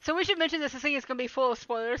So we should mention this thing is going to be full of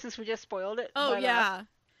spoilers since we just spoiled it. Oh, yeah.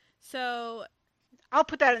 So... I'll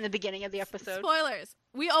put that in the beginning of the episode. Spoilers.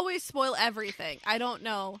 We always spoil everything. I don't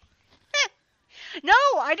know. No,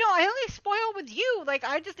 I don't. I only spoil with you. Like,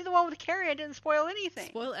 I just did the one with Carrie. I didn't spoil anything.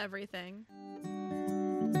 Spoil everything.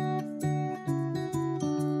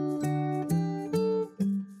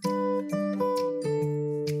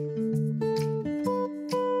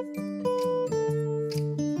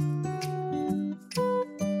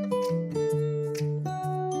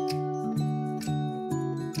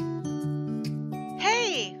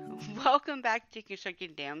 Welcome back to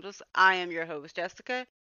Deconstructing Damsels. I am your host, Jessica,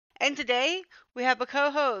 and today we have a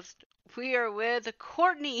co-host. We are with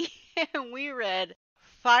Courtney, and we read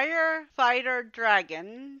Firefighter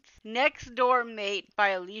Dragons, Next Door Mate by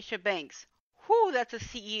Alicia Banks. Whew, that's a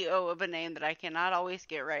CEO of a name that I cannot always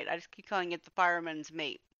get right. I just keep calling it the Fireman's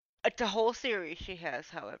Mate. It's a whole series she has,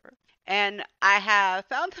 however. And I have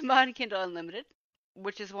found them on Kindle Unlimited,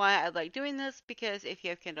 which is why I like doing this, because if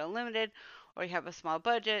you have Kindle Unlimited, or you have a small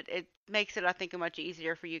budget, it makes it, I think, much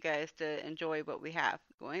easier for you guys to enjoy what we have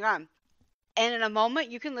going on. And in a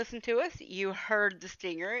moment, you can listen to us. You heard the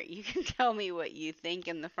stinger. You can tell me what you think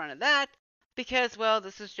in the front of that. Because, well,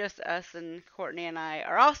 this is just us, and Courtney and I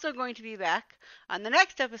are also going to be back on the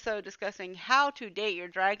next episode discussing How to Date Your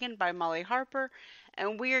Dragon by Molly Harper.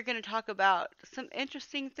 And we are going to talk about some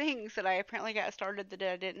interesting things that I apparently got started that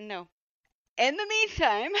I didn't know. In the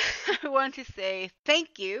meantime, I want to say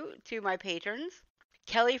thank you to my patrons,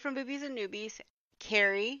 Kelly from Boobies and Newbies,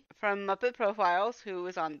 Carrie from Muppet Profiles, who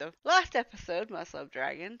was on the last episode, Must Love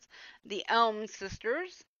Dragons, the Elm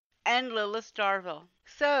Sisters, and Lilith Darville.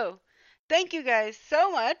 So, thank you guys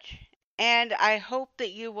so much, and I hope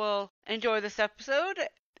that you will enjoy this episode.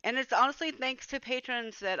 And it's honestly thanks to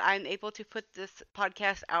patrons that I'm able to put this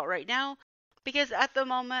podcast out right now, because at the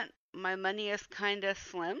moment, my money is kind of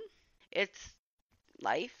slim. It's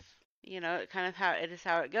life, it is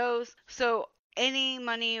how it goes. So any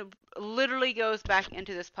money literally goes back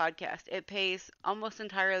into this podcast. It pays almost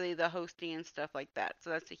entirely the hosting and stuff like that. So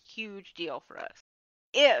that's a huge deal for us.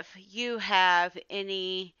 If you have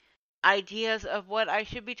any ideas of what I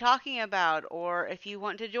should be talking about, or if you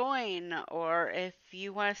want to join, or if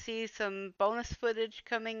you want to see some bonus footage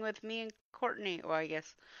coming with me and Courtney, well, I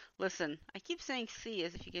guess, listen, I keep saying see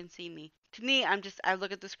as if you can see me. To me, I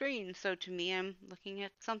look at the screen, so to me, I'm looking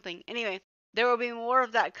at something. Anyway, there will be more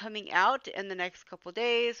of that coming out in the next couple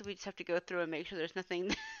days. We just have to go through and make sure there's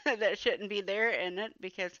nothing that shouldn't be there in it,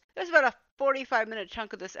 because there's about a 45-minute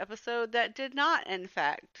chunk of this episode that did not, in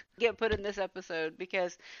fact, get put in this episode,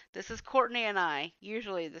 because this is Courtney and I.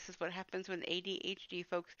 Usually, this is what happens when ADHD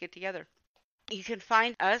folks get together. You can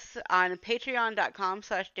find us on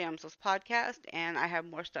patreon.com/damselspodcast, and I have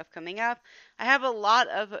more stuff coming up. I have a lot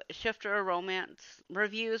of Shifter romance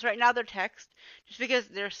reviews. Right now they're text, just because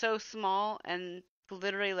they're so small and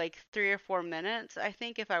literally like 3 or 4 minutes, I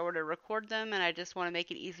think, if I were to record them, and I just want to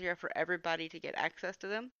make it easier for everybody to get access to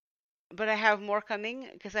them. But I have more coming,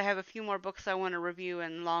 because I have a few more books I want to review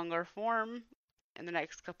in longer form in the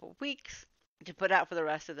next couple of weeks to put out for the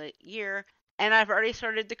rest of the year. And I've already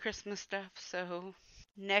started the Christmas stuff, so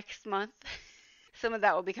next month some of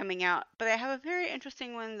that will be coming out. But I have a very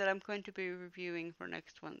interesting one that I'm going to be reviewing for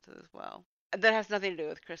next month as well. That has nothing to do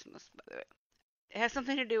with Christmas, by the way. It has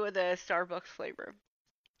something to do with a Starbucks flavor.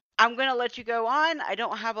 I'm going to let you go on. I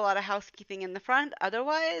don't have a lot of housekeeping in the front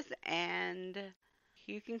otherwise, and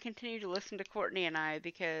you can continue to listen to Courtney and I,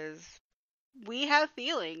 because we have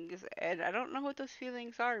feelings, and I don't know what those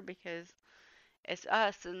feelings are, because it's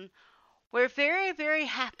us, and we're very, very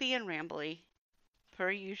happy and rambly, per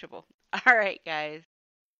usual. All right, guys,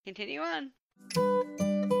 continue on.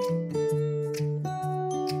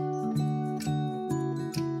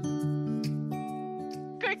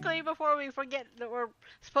 Quickly, before we forget that we're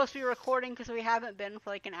supposed to be recording, because we haven't been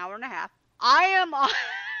for like an hour and a half, I am on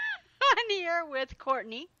here with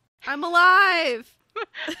Courtney. I'm alive!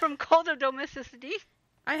 From Cult of Domesticity.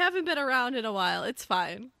 I haven't been around in a while. It's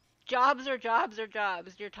fine. Jobs are jobs are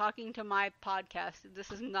jobs. You're talking to my podcast. This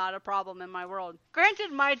is not a problem in my world.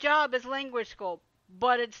 Granted, my job is language school,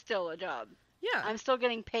 but it's still a job. Yeah. I'm still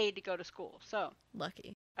getting paid to go to school, so.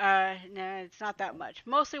 Lucky. No, it's not that much.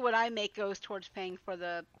 Mostly what I make goes towards paying for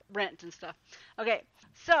the rent and stuff. Okay,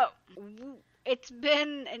 so it's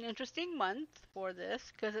been an interesting month for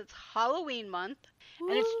this, because it's Halloween month,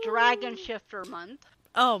 and it's Dragon Shifter month.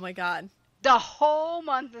 Oh my god. The whole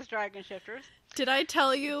month is Dragon Shifters. Did I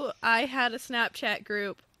tell you I had a Snapchat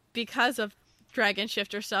group because of Dragon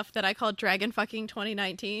Shifter stuff that I called Dragon Fucking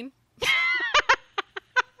 2019?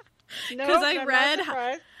 Because I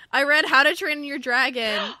read How to Train Your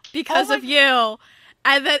Dragon because of you,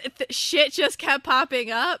 And then shit just kept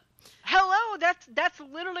popping up. Hello, that's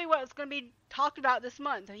literally what's going to be talked about this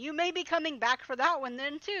month. You may be coming back for that one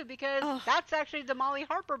then too, because that's actually the Molly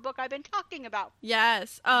Harper book I've been talking about.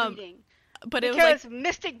 Yes. Reading. But because it was like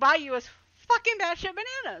Mystic Bayou is fucking batshit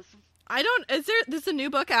bananas. There's a new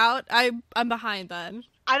book out? I'm behind then.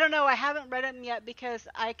 I don't know. I haven't read them yet because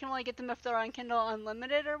I can only get them if they're on Kindle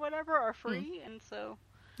Unlimited or whatever, or free, and so.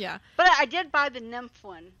 Yeah. But I did buy the Nymph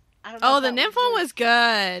one. I don't know. Oh, the Nymph one was good.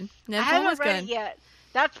 I haven't read it yet.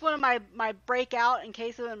 That's one of my breakout in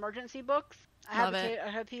case of emergency books. I have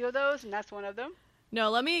a few of those, and that's one of them. No,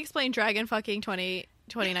 let me explain Dragon fucking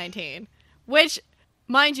 2019, which,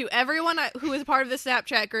 mind you, everyone who was part of the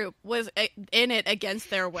Snapchat group was in it against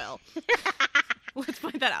their will. Let's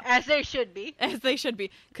point that out. As they should be. As they should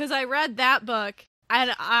be. Because I read that book,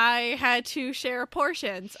 and I had to share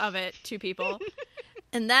portions of it to people.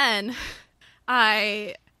 And then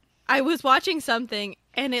I was watching something,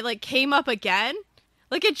 and it, like, came up again.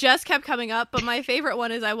 Like, it just kept coming up, but my favorite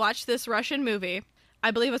one is I watched this Russian movie.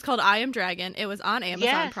 I believe it's called I Am Dragon. It was on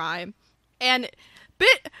Amazon Prime. And,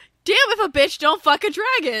 damn if a bitch don't fuck a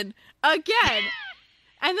dragon! Again!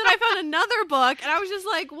 And then I found another book, and I was just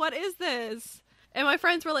like, what is this? And my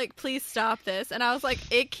friends were like, please stop this. And I was like,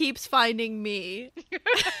 it keeps finding me. But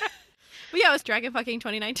yeah, it was Dragon fucking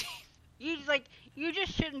 2019. You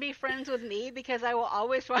just shouldn't be friends with me because I will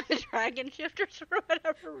always find the Dragon Shifters for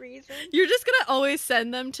whatever reason. You're just gonna always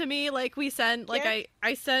send them to me, like we sent, like yes.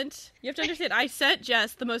 I sent, you have to understand, I sent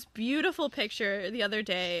Jess the most beautiful picture the other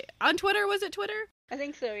day. On Twitter, was it Twitter? I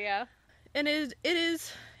think so, yeah. And it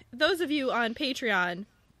is, those of you on Patreon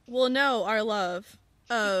will know our love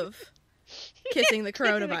of kissing the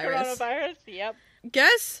coronavirus. Yep.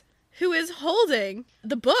 Guess who is holding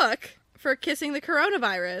the book for kissing the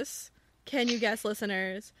coronavirus? Can you guess,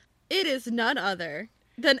 listeners? It is none other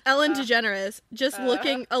than Ellen DeGeneres, just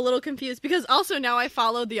looking a little confused. Because also now I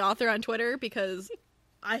followed the author on Twitter because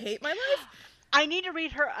I hate my life. I need to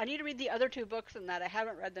read the other two books in that. I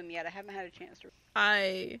haven't read them yet. I haven't had a chance to.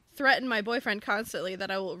 I threaten my boyfriend constantly that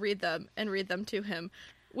I will read them and read them to him,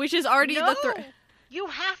 which is already the threat. You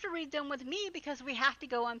have to read them with me because we have to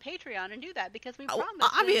go on Patreon and do that because we promised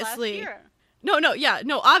obviously. last year.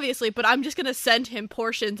 No, obviously, but I'm just gonna send him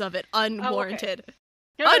portions of it unwarranted.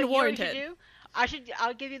 Oh, okay. Unwarranted. You know what you do?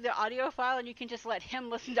 I'll give you the audio file and you can just let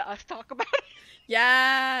him listen to us talk about it.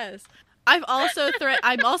 Yes. I'm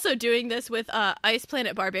also doing this with Ice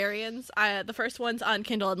Planet Barbarians. The first one's on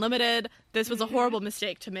Kindle Unlimited. This was a horrible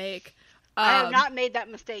mistake to make. I have not made that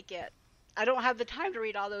mistake yet. I don't have the time to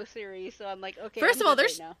read all those series, so I'm like, okay. First of all,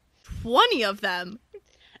 there's 20 of them.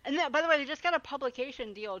 And then, by the way, they just got a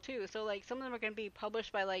publication deal, too. So, like, some of them are going to be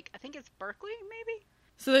published by, like, I think it's Berkeley, maybe?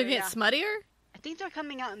 So they're getting smuttier? I think they're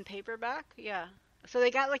coming out in paperback, yeah. So they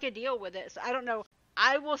got, like, a deal with it. So I don't know.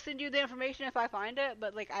 I will send you the information if I find it,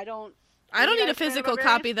 but, like, I don't need a physical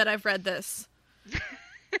copy that I've read this.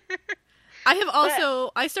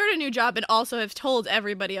 I started a new job and also have told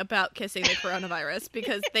everybody about kissing the coronavirus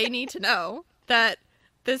because they need to know that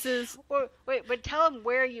this is... Wait, but tell them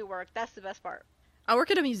where you work. That's the best part. I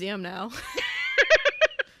work at a museum now.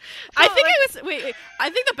 I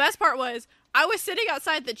think the best part was I was sitting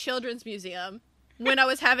outside the Children's Museum when I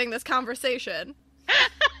was having this conversation.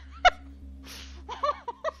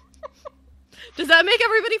 Does that make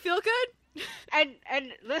everybody feel good?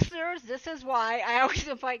 And listeners, this is why I always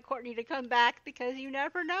invite Courtney to come back because you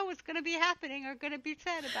never know what's going to be happening or going to be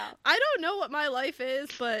said about. I don't know what my life is,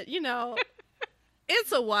 but,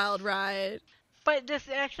 it's a wild ride. But this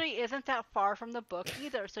actually isn't that far from the book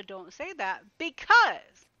either, so don't say that.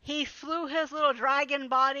 Because he flew his little dragon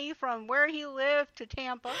body from where he lived to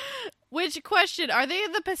Tampa. Which question? Are they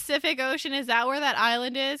in the Pacific Ocean? Is that where that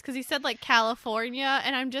island is? Because he said, like, California,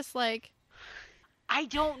 and I'm just like... I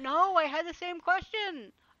don't know. I had the same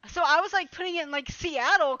question. So I was, like, putting it in, like,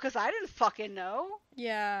 Seattle, because I didn't fucking know.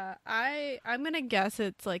 Yeah, I'm gonna guess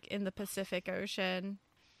it's, like, in the Pacific Ocean.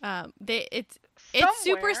 It's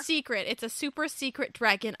super secret. It's a super secret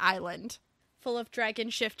dragon island full of dragon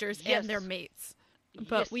shifters and their mates.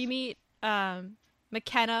 But we meet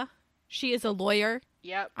McKenna. She is a lawyer.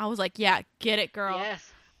 Yep. I was like, yeah, get it, girl. Yes.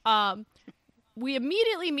 We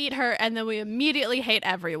immediately meet her, and then we immediately hate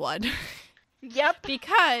everyone. Yep.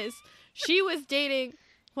 Because she was dating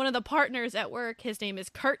one of the partners at work. His name is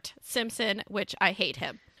Kurt Simpson, which I hate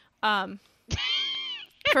him.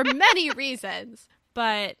 For many reasons.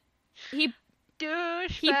 But he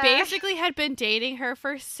basically had been dating her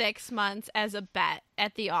for 6 months as a bet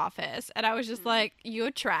at the office. And I was just like, you're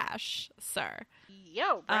trash, sir.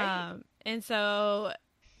 Yo, right.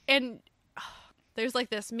 there's like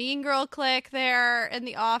this mean girl clique there in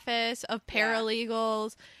the office of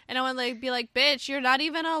paralegals, and I would be like, bitch, you're not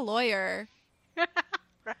even a lawyer.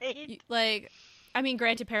 Right? I mean,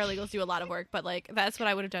 granted, paralegals do a lot of work, but that's what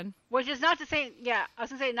I would have done. Which is not to say, I was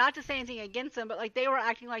gonna say not to say anything against them, but they were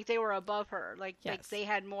acting like they were above her, like they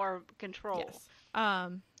had more control.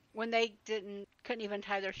 Yes. When they couldn't even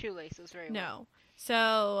tie their shoelaces very well. No.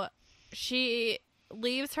 So she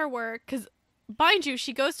leaves her work because, mind you,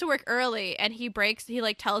 she goes to work early, and he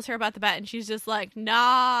tells her about the bet, and she's just like,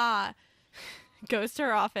 nah. Goes to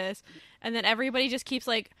her office, and then everybody just keeps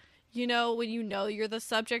when you're the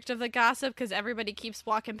subject of the gossip, because everybody keeps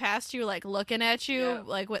walking past you, looking at you,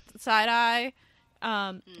 with side eye.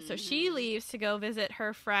 So she leaves to go visit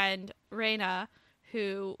her friend Raina,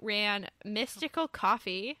 who ran Mystical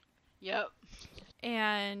Coffee. Yep.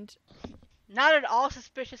 And not at all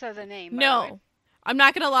suspicious as a name. No. I'm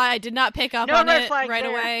not going to lie, I did not pick up on it right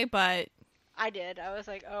away, but I did. I was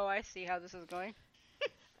like, oh, I see how this is going.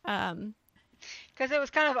 Because it was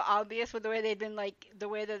kind of obvious with the way they'd been, the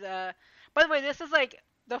way that by the way, this is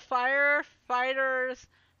the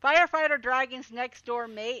Firefighter Dragon's Next Door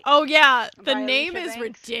Mate. Oh, yeah. The name is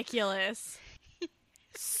ridiculous.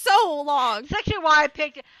 So long. That's actually why I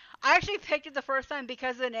picked it. I actually picked it the first time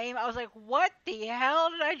because of the name. I was like, what the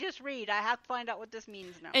hell did I just read? I have to find out what this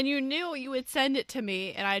means now. And you knew you would send it to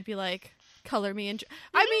me, and I'd be like, color me in.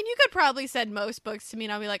 I mean, you could probably send most books to me,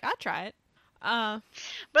 and I'll be like, I'll try it. But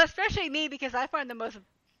especially me, because I find the most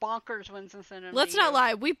bonkers ones and send them. Let's not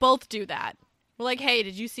lie. We both do that. We're like, hey,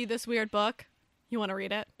 did you see this weird book? You want to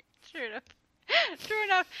read it? True enough. You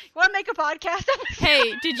want to make a podcast episode?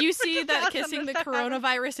 Hey, did you see that Kissing the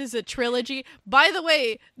Coronavirus is a trilogy? By the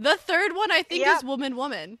way, the third one I think is Woman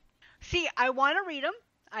Woman. See, I want to read them.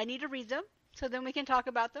 I need to read them, so then we can talk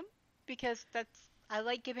about them, because I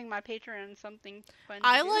like giving my Patreon something fun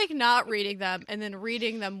to do. like not reading them and then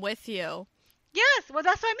reading them with you. Yes, well,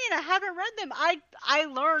 that's what I mean. I haven't read them. I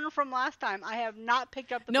learned from last time. I have not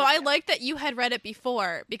picked up the book. No, I like that you had read it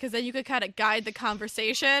before, because then you could kind of guide the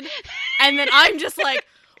conversation. And then I'm just like,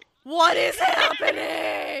 what is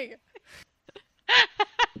happening?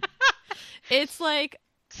 It's like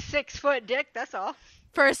 6-foot dick, that's all.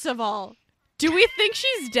 First of all, do we think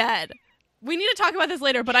she's dead? We need to talk about this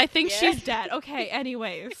later, but I think she's dead. Okay,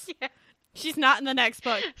 anyways. Yeah. She's not in the next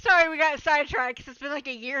book. Sorry, we got sidetracked because it's been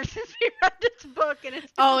a year since we read this book, and it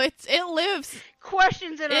lives.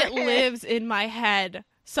 Questions in our head. It lives in my head.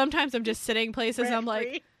 Sometimes I'm just sitting places. I'm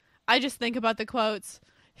like, I just think about the quotes.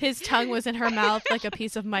 His tongue was in her mouth like a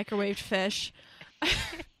piece of microwaved fish.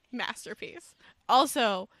 Masterpiece.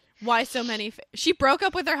 Also, why so many? She broke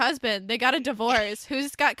up with her husband. They got a divorce.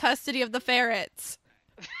 Who's got custody of the ferrets?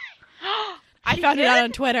 I found it out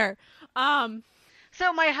on Twitter.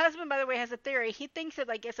 So my husband, by the way, has a theory. He thinks that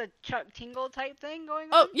it's a Chuck Tingle type thing going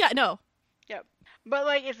on. Oh, yeah, no. Yep. But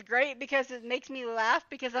it's great because it makes me laugh,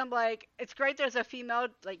 because I'm like, it's great there's a female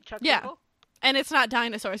Chuck Tingle. And it's not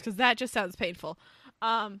dinosaurs, because that just sounds painful.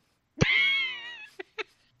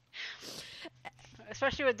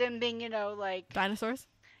 Especially with them being, dinosaurs?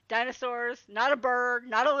 Dinosaurs, not a bird,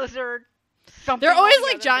 not a lizard. They're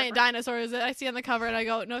always giant dinosaurs that I see on the cover and I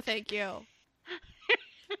go, no thank you.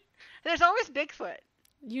 There's always Bigfoot.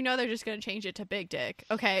 You know they're just going to change it to Big Dick.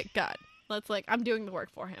 Okay, God. Let's I'm doing the work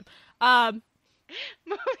for him. Moving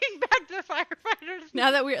back to the firefighters. Now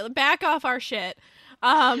that we're back off our shit.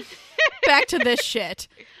 Back to this shit.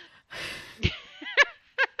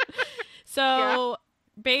 So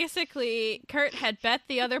basically, Kurt had bet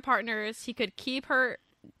the other partners he could keep her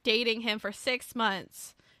dating him for 6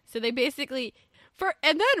 months. So they basically,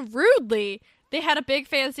 and then rudely, they had a big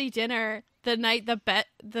fancy dinner the night the bet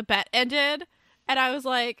ended, and I was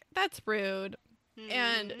like, that's rude. Mm-hmm.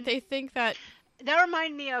 And they think that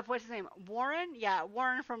reminded me of, what's his name, Warren? Yeah,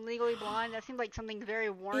 Warren from Legally Blonde. That seemed like something very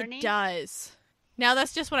Warren-y. It does. Now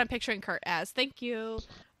that's just what I'm picturing Kurt as. Thank you.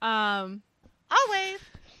 Always.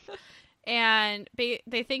 And they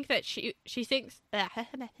think that she thinks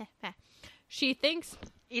she thinks,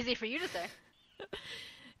 easy for you to say.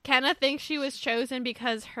 Kenna thinks she was chosen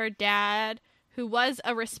because her dad, who was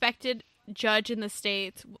a respected judge in the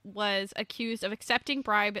States, was accused of accepting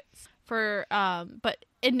bribes for but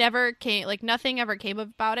it never came, nothing ever came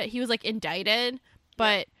about it. He was indicted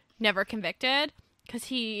but never convicted because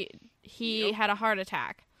he had a heart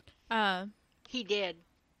attack. He did.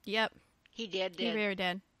 Yep. He did. He very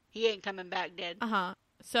did. He ain't coming back dead.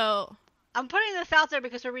 So I'm putting this out there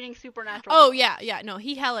because we're reading Supernatural. Oh yeah, no,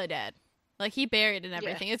 he hella dead. He buried and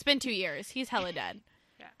everything. Yeah. It's been 2 years. He's hella dead.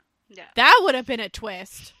 Yeah. That would have been a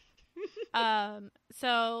twist.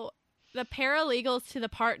 So the paralegals to the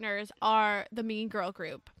partners are the Mean Girl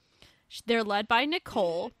group. They're led by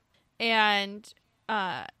Nicole, and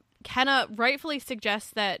Kenna rightfully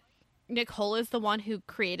suggests that Nicole is the one who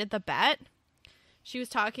created the bet. She was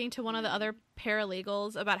talking to one of the other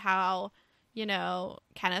paralegals about how,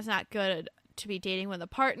 Kenna's not good to be dating with the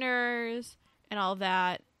partners and all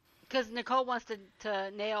that. Because Nicole wants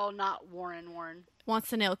to nail not Warren. Wants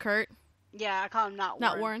to nail Kurt. Yeah, I call him not Warren.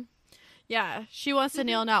 Not Warren. Yeah, she wants to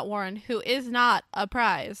nail not Warren, who is not a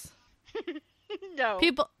prize. No.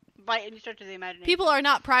 People, by any stretch of the imagination. people are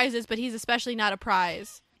not prizes, but he's especially not a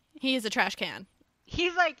prize. He is a trash can.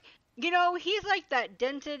 He's like, he's like that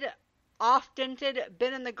off-dented,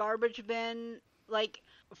 been in the garbage bin, like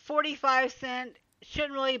 45-cent,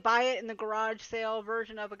 shouldn't really buy it in the garage sale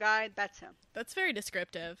version of a guy. That's him. That's very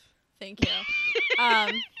descriptive. Thank you.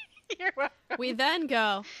 You're welcome. We then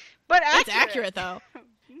go. But It's accurate, though.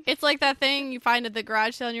 It's like that thing you find at the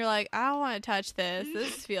garage sale and you're like, I don't want to touch this.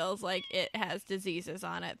 This feels like it has diseases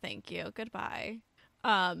on it. Thank you. Goodbye.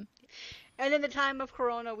 And in the time of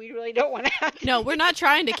Corona, we really don't want to have to. No, we're not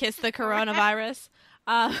trying to kiss the coronavirus.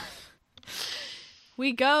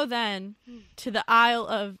 We go then to the Isle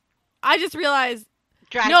of... I just realized...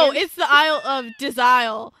 Dragons? No, it's the Isle of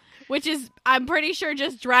Desile, which is, I'm pretty sure,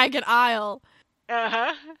 just Dragon Isle.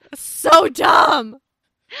 Uh-huh. So dumb!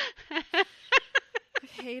 I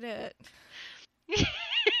hate it.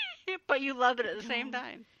 But you love it at the same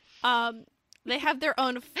time. They have their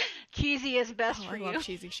own... Cheesy is best Oh, for I you. love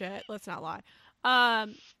cheesy shit. Let's not lie.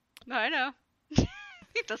 No, I know.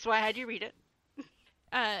 That's why I had you read it.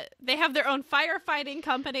 They have their own firefighting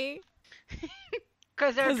company.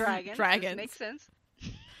 Because they're 'Cause dragons. dragons. Makes sense.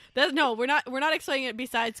 No, we're not explaining it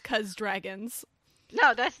besides 'cause dragons.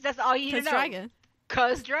 No, that's all you need to 'Cause know. dragon.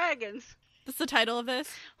 'Cause dragons. That's the title of this.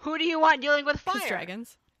 Who do you want dealing with fire? 'Cause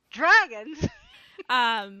dragons. Dragons.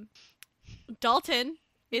 Dalton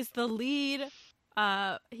is the lead.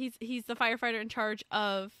 He's the firefighter in charge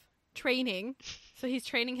of training. So he's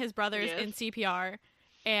training his brothers Yes. in CPR.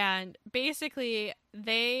 And basically,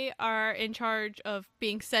 they are in charge of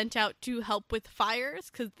being sent out to help with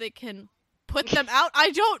fires because they can put them out.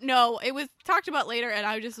 I don't know. It was talked about later, and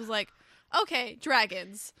I just was like, okay,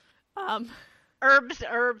 dragons. Herbs.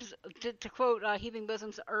 To quote Heaving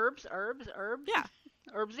Bosoms, herbs. Yeah.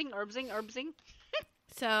 Herbsing.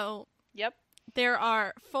 So Yep. there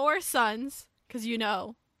are 4 sons because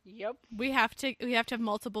Yep. we have to have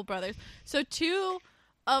multiple brothers. So 2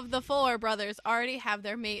 of the 4 brothers already have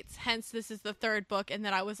their mates. Hence, this is the 3rd book. And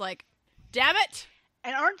then I was like, damn it!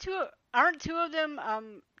 And aren't two of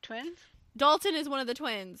them twins? Dalton is one of the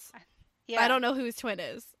twins. Yeah. I don't know who his twin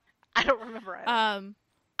is. I don't remember either.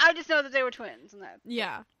 I just know that they were twins. And that.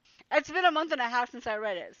 Yeah. It's been a month and a half since I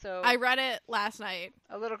read it, so I read it last night.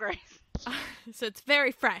 a little grace. So it's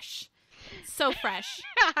very fresh. So fresh.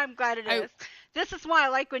 I'm glad it is. This is why I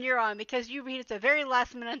like when you're on, because you read at the very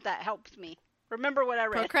last minute. That helps me remember what I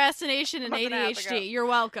read. Procrastination and A month and a half ago. ADHD. You're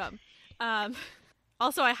welcome.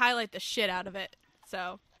 Also, I highlight the shit out of it.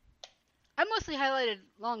 So, I mostly highlighted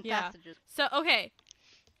long Yeah. passages. So okay.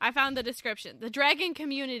 I found the description. The dragon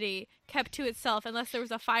community kept to itself unless there was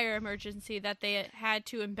a fire emergency that they had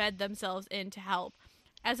to embed themselves in to help.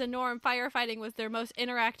 As a norm, firefighting was their most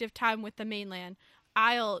interactive time with the mainland.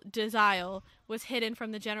 Isle Desile was hidden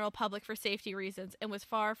from the general public for safety reasons and was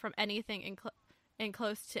far from anything and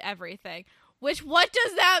close to everything. What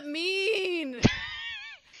does that mean?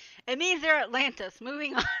 It means they're Atlantis.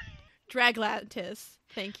 Moving on. Draglantis.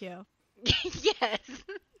 Thank you. Yes.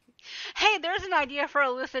 Hey, there's an idea for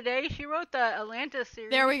Alyssa Day. She wrote the Atlantis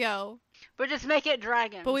series. There we go. But just make it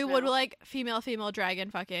dragons. But we would now. like female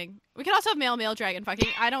dragon fucking. We could also have male dragon fucking.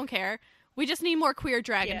 I don't care. We just need more queer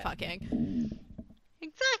dragon Yeah. fucking.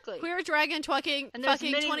 Exactly. Queer dragon fucking And there's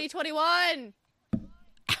fucking many- 2021.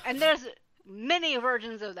 And there's many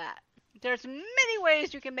versions of that. There's many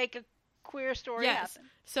ways you can make a queer story Yes.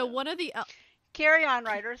 happen. So one of the Carry on,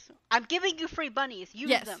 writers. I'm giving you free bunnies.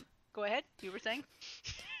 Use Yes. them. Go ahead. You were saying?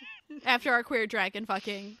 after our queer dragon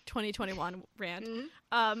fucking 2021 rant.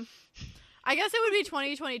 Mhm. I guess it would be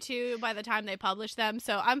 2022 by the time they publish them,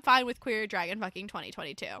 so I'm fine with queer dragon fucking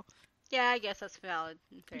 2022. Yeah, I guess that's valid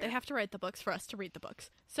and fair. They have to write the books for us to read the books.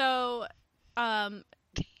 So, True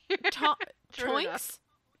enough.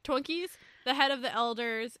 Twinkies, the head of the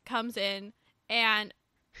elders, comes in, and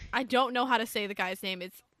I don't know how to say the guy's name.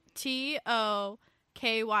 It's Tokyys.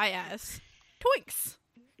 Twinks.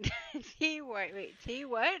 T what?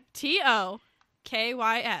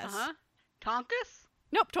 Tokyys. Uh-huh. Tonkus?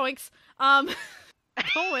 Nope, Toinks.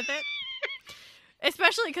 Go with it.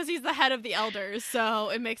 Especially because he's the head of the elders, so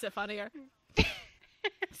it makes it funnier.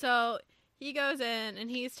 So he goes in and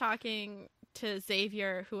he's talking to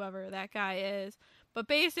Xavier, whoever that guy is, But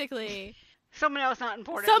basically, someone else not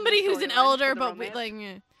important. Somebody who's an elder, but we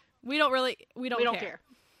don't don't care.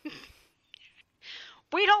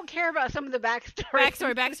 We don't care about some of the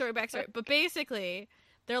backstory. Backstory. But basically,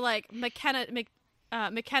 they're like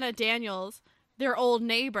McKenna Daniels, their old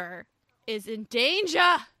neighbor, is in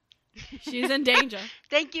danger. She's in danger.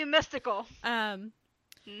 Thank you, Mystical.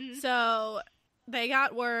 So they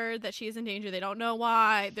got word that she's in danger. They don't know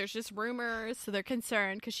why. There's just rumors, so they're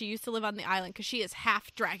concerned because she used to live on the island because she is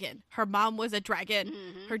half dragon. Her mom was a dragon.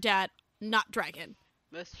 Her dad, not dragon.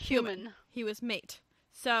 Was human. He was mate.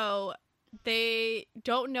 So they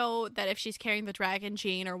don't know that if she's carrying the dragon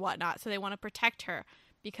gene or whatnot, so they want to protect her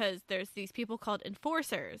because there's these people called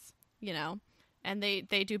enforcers, you know, and they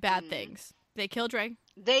do bad things. They kill dragons.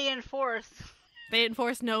 They enforce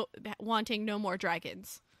wanting no more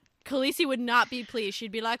dragons. Khaleesi would not be pleased.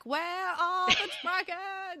 She'd be like, "Where are the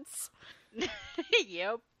dragons?"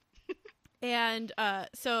 Yep. And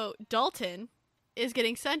so Dalton is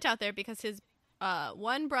getting sent out there because his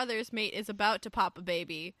one brother's mate is about to pop a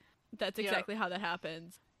baby. That's exactly how that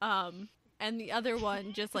happens. And the other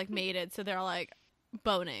one just like mated, so they're like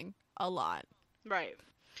boning a lot. Right.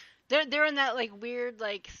 They're in that like weird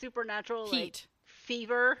like supernatural heat like,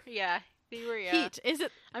 fever. Yeah, fever. Yeah. Heat. Is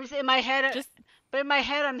it? I'm just in my head. But in my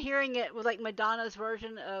head, I'm hearing it with like Madonna's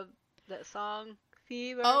version of that song,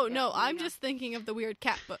 Fever. Oh no, I'm just thinking of the weird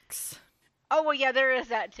cat books. Oh well, yeah, there is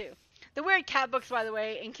that too. The weird cat books, by the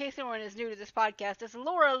way, in case anyone is new to this podcast, is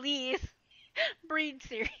Laura Lee's Breed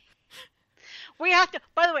series. We have to.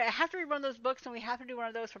 By the way, I have to read one of those books, and we have to do one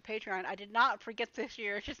of those for Patreon. I did not forget this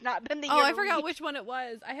year. It's just not been the year. Oh, I forgot which one it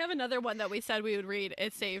was. I have another one that we said we would read.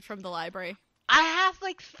 It's saved from the library. I have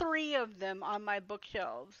like 3 of them on my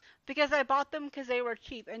bookshelves because I bought them because they were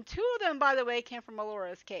cheap, and 2 of them, by the way, came from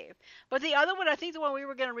Alora's Cave. But the other one, I think the one we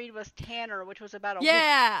were gonna read was Tanner, which was about a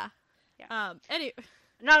wolf. Anyway.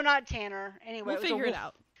 No, not Tanner. Anyway, we'll figure it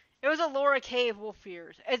out. It was Alora Cave Wolf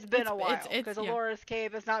Fears. It's been a while because Alora's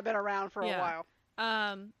Cave has not been around for a while.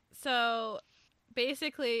 So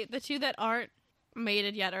basically, the 2 that aren't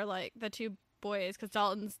mated yet are like the 2 boys because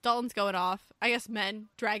Dalton's going off. I guess men,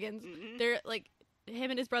 dragons. They're like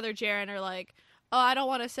him and his brother Jaren are like, oh, I don't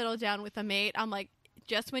want to settle down with a mate. I'm like,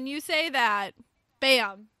 just when you say that,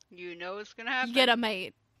 bam, you know it's gonna happen. You get a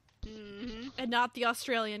mate, and not the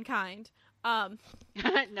Australian kind. No.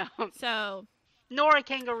 So. Nor a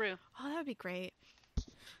kangaroo. Oh, that would be great.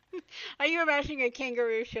 Are you imagining a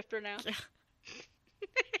kangaroo shifter now?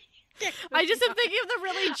 I just am thinking of the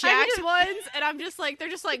really jacked ones, and I'm just like, they're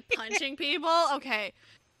just like punching people. Okay.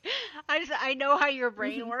 I know how your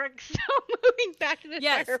brain works. So moving back to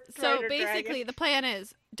the so basically the plan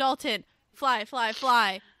is Dalton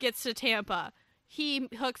fly gets to Tampa. He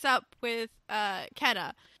hooks up with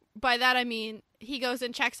Kenna. By that I mean he goes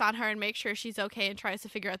and checks on her and makes sure she's okay and tries to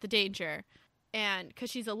figure out the danger. And because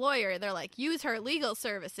she's a lawyer, they're like, use her legal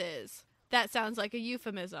services. That sounds like a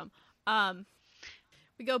euphemism.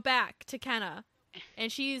 We go back to Kenna,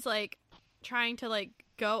 and she's like trying to like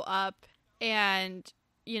go up, and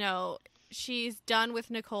you know she's done with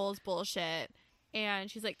Nicole's bullshit, and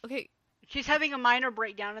she's like, okay. She's having a minor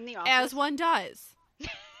breakdown in the office, as one does.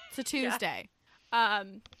 It's a Tuesday.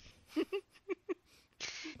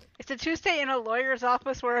 It's a Tuesday in a lawyer's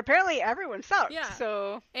office where apparently everyone sucks. Yeah.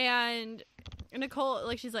 So and Nicole,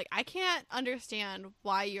 like, she's like, I can't understand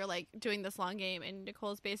why you're like doing this long game, and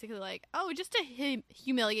Nicole's basically like, oh, just to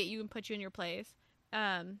humiliate you and put you in your place.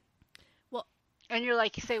 Well, and you're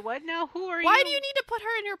like, you say what now? Who are you? Why do you need to put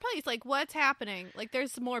her in your place? Like, what's happening? Like,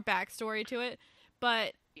 there's some more backstory to it,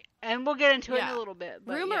 but and we'll get into it in a little bit.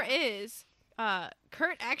 But rumor is,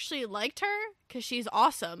 Kurt actually liked her because she's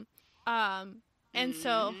awesome. And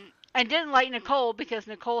so I didn't like Nicole because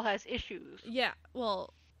Nicole has issues. Yeah,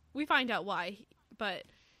 well, we find out why, but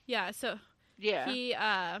yeah, so he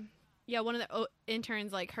one of the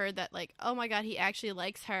interns like heard that, like, oh my god, he actually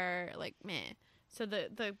likes her, like, meh. So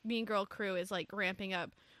the Mean Girl crew is like ramping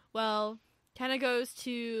up. Well, Kenna goes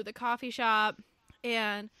to the coffee shop,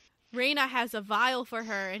 and Raina has a vial for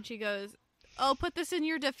her, and she goes, oh, put this in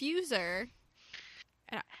your diffuser.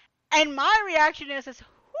 And my reaction is, who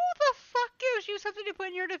the fuck gives you something to put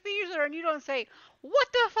in your diffuser? And you don't say, what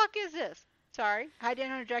the fuck is this? Sorry, I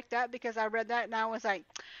didn't interject that because I read that and I was like,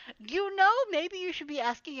 maybe you should be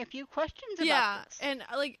asking a few questions about this. Yeah, and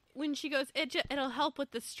like when she goes, it'll help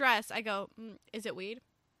with the stress, I go, is it weed?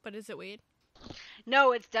 But is it weed?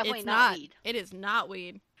 No, it's definitely not weed. It is not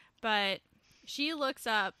weed. But she looks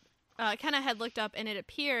up, Kenna had looked up, and it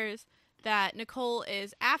appears that Nicole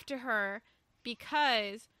is after her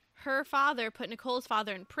because her father put Nicole's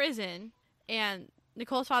father in prison, and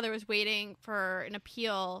Nicole's father was waiting for an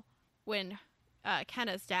appeal when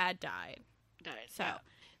Kenna's dad died. So, Yeah.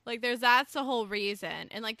 like, that's the whole reason.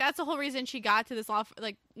 And, like, that's the whole reason she got to this law,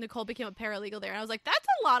 like, Nicole became a paralegal there. And I was like, that's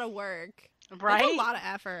a lot of work. Right? That's a lot of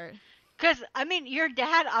effort. Because, I mean, your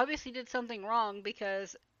dad obviously did something wrong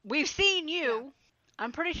because we've seen you. Yeah.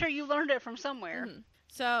 I'm pretty sure you learned it from somewhere. Mm-hmm.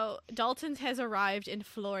 So, Dalton has arrived in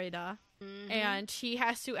Florida. Mm-hmm. And he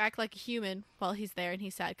has to act like a human while he's there. And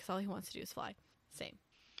he's sad because all he wants to do is fly. Same.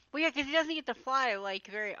 Well, yeah, because he doesn't get to fly, like,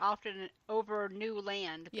 very often over new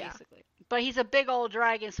land, Yeah. basically. But he's a big old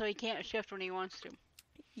dragon, so he can't shift when he wants to.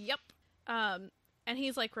 Yep. And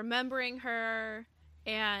he's, like, remembering her.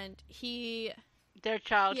 And Their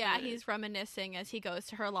childhood. yeah, he's reminiscing as he goes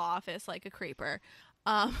to her law office like a creeper.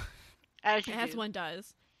 As you As do. one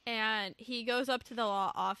does. And he goes up to the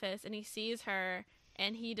law office and he sees her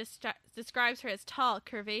and he describes her as tall,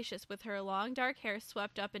 curvaceous, with her long dark hair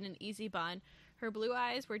swept up in an easy bun. Her blue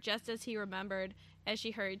eyes were just as he remembered as she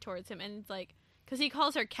hurried towards him. And it's like, because he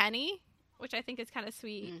calls her Kenny, which I think is kind of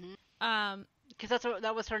sweet. Mm-hmm. Because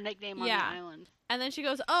that was her nickname on the island. And then she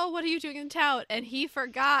goes, "Oh, what are you doing in town?" And he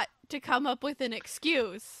forgot to come up with an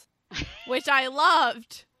excuse, which I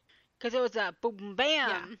loved. Because it was a boom,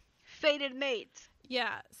 bam, fated mates.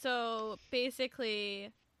 Yeah, so basically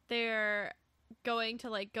they're going to,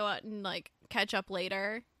 like, go out and, like, catch up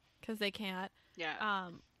later because they can't. Yeah.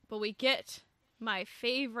 But we get my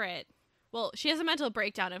favorite. Well, she has a mental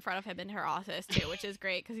breakdown in front of him in her office too, which is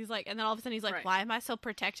great because he's like, and then all of a sudden he's like, Right. "Why am I so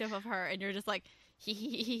protective of her?" And you're just like, "Hee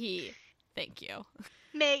hee hee hee." Thank you.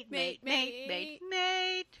 Mate.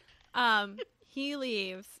 He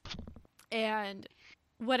leaves, and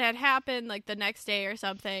what had happened, like, the next day or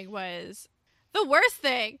something was the worst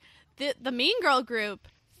thing. The Mean Girl group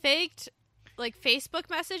faked, like, Facebook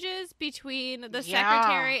messages between the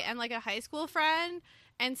secretary and, like, a high school friend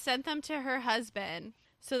and sent them to her husband.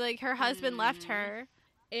 So, like, her husband left her,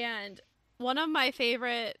 and one of my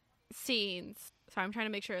favorite scenes, so I'm trying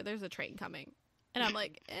to make sure there's a train coming, and I'm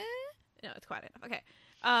like, no, it's quiet enough. Okay.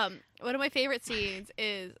 One of my favorite scenes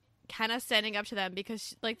is Kenna standing up to them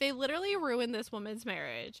because, like, they literally ruined this woman's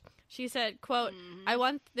marriage. She said, quote, "I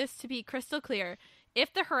want this to be crystal clear.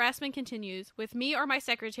 If the harassment continues with me or my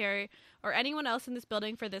secretary or anyone else in this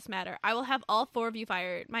building for this matter, I will have all 4 of you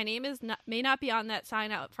fired. My name may not be on that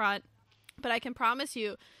sign out front, but I can promise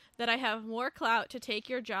you that I have more clout to take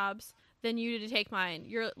your jobs than you to take mine.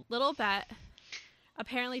 Your little bet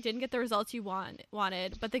apparently didn't get the results you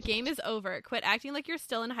wanted, but the game is over. Quit acting like you're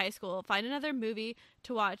still in high school. Find another movie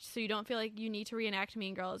to watch so you don't feel like you need to reenact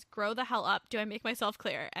Mean Girls. Grow the hell up. Do I make myself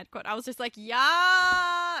clear?" End quote. I was just like,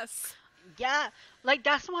 yes! Yeah. Like,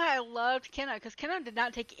 that's why I loved Kenna, because Kenna did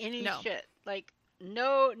not take any shit. Like,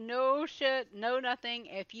 no shit, no nothing.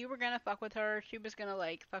 If you were gonna fuck with her, she was gonna,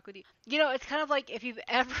 like, fuck with you. You know, it's kind of like if you've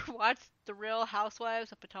ever watched The Real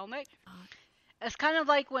Housewives of Potomac. It's kind of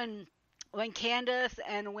like when Candace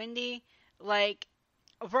and Wendy, like,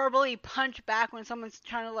 verbally punch back when someone's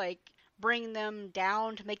trying to, like, bring them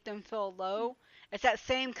down to make them feel low. It's that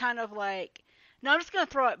same kind of, like, no, I'm just gonna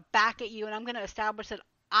throw it back at you and I'm gonna establish that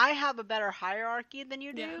I have a better hierarchy than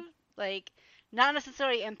you do. Yeah. Like, not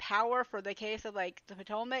necessarily in power for the case of, like, the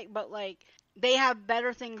Potomac, but, like, they have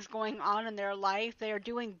better things going on in their life. They are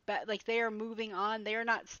doing like, they are moving on. They are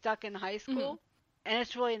not stuck in high school. And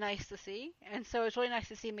it's really nice to see. And so it's really nice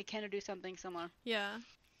to see McKenna do something similar. Yeah.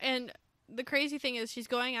 And the crazy thing is she's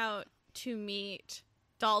going out to meet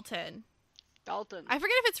Dalton. I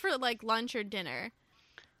forget if it's for, like, lunch or dinner.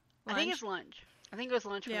 I think it's lunch. I think it was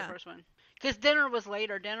lunch for the first one. Because dinner was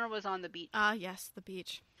later. Dinner was on the beach. Yes, the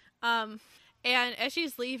beach. And as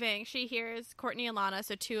she's leaving, she hears Courtney and Lana,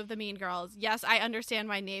 so 2 of the Mean Girls. "Yes, I understand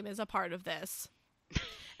my name is a part of this."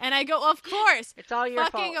 And I go, of course. It's all your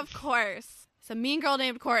fucking fault. Of course. It's a mean girl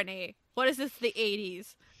named Courtney. What is this, the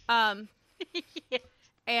 80s? Yes.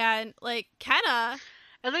 And, like, Kenna...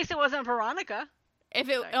 At least it wasn't Veronica. If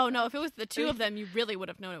it was the 2 of them, you really would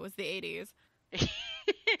have known it was the 80s.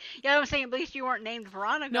 Yeah, I'm saying at least you weren't named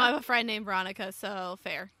Veronica. No, I have a friend named Veronica, so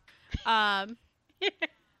fair.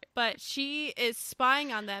 But she is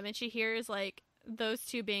spying on them, and she hears, like, those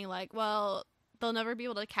 2 being like, "Well, they'll never be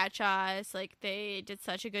able to catch us. Like, they did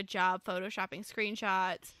such a good job photoshopping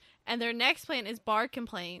screenshots." And their next plan is bar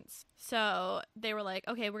complaints. So they were like,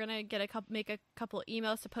 "Okay, we're gonna make a couple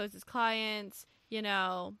emails to Pose's clients, you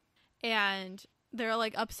know," and they're,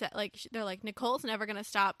 like, upset. Like, they're like, Nicole's never gonna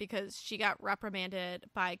stop because she got reprimanded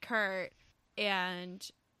by Kurt, and,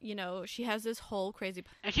 you know, she has this whole crazy...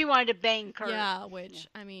 And she wanted to bang Kurt. Yeah, which,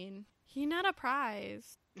 I mean, he not a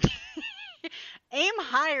prize. Aim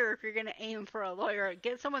higher if you're going to aim for a lawyer.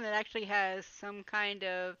 Get someone that actually has some kind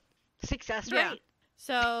of success rate.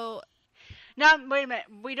 So Now, wait a minute.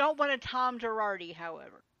 We don't want a Tom Girardi,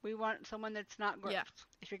 however. We want someone that's not gross. Yeah.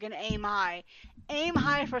 If you're going to aim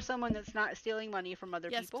high for someone that's not stealing money from other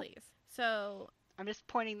Yes, people. please. So, I'm just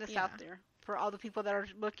pointing this Yeah. out there for all the people that are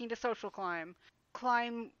looking to social climb.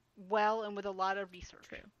 Climb well and with a lot of research.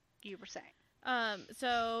 True. You were saying.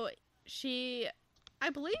 So she, I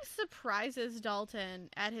believe, surprises Dalton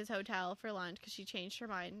at his hotel for lunch because she changed her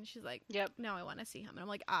mind. And she's like, Yep. no, I want to see him. And I'm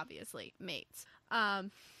like, obviously, mates.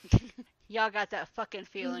 Y'all got that fucking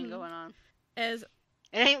feeling Mhm. going on. As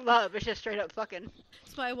It ain't love. It's just straight up fucking.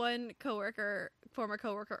 my one former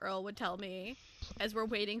coworker Earl would tell me as we're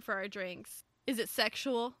waiting for our drinks, is it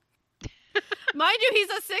sexual? Mind you, he's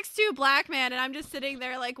a 6'2" black man, and I'm just sitting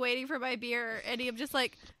there, like, waiting for my beer, and I'm just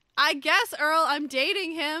like, I guess, Earl, I'm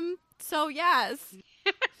dating him, so yes.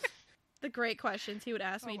 The great questions he would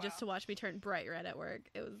ask me just to watch me turn bright red at work.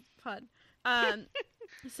 It was fun.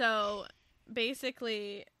 So,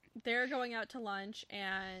 basically, they're going out to lunch,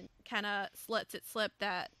 and Kenna lets it slip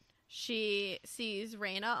that she sees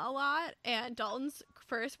Raina a lot, and Dalton's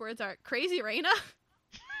first words are, crazy Raina?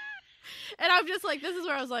 And I'm just like, this is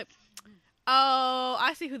where I was like, oh,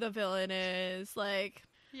 I see who the villain is. Like,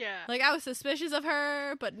 I was suspicious of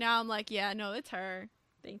her, but now I'm like, yeah, no, it's her.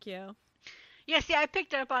 Thank you. Yeah, see, I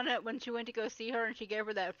picked up on it when she went to go see her and she gave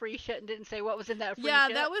her that free shit and didn't say what was in that free shit. Yeah,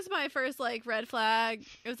 that was my first, like, red flag.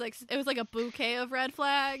 It was like a bouquet of red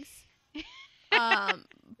flags.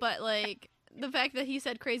 But, like, the fact that he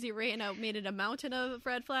said crazy Raina made it a mountain of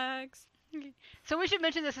red flags. So we should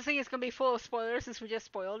mention this thing is going to be full of spoilers since we just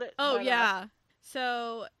spoiled it. Oh, yeah.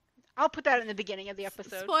 So, I'll put that in the beginning of the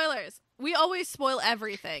episode. spoilers. We always spoil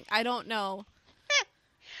everything. I don't know.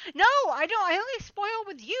 No, I don't. I only spoil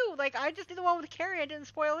with you. Like, I just did the one with Carrie. I didn't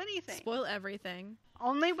spoil anything. Spoil everything.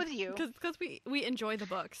 Only with you. Because we enjoy the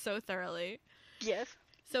book so thoroughly. Yes.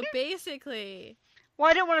 So basically... Well,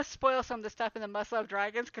 I didn't want to spoil some of the stuff in the Must Love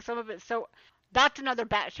Dragons because some of it's so... That's another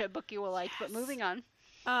batshit book you will like, but moving on.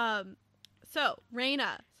 So,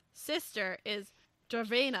 Raina's sister is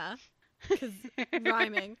Dravena, because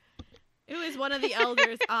rhyming, who is one of the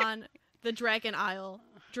elders on the Dragon Isle,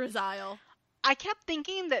 Drazile. I kept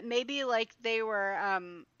thinking that maybe, like, they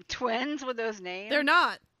were twins with those names. They're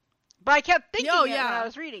not. But I kept thinking Oh, it yeah. when I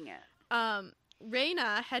was reading it.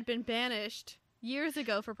 Raina had been banished years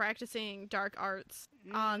ago for practicing dark arts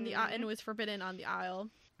on the and was forbidden on the Isle.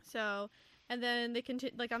 So, and then they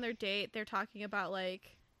continue, like, on their date, they're talking about,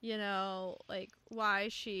 like, you know, like, why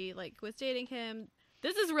she, like, was dating him.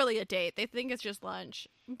 This is really a date. They think it's just lunch,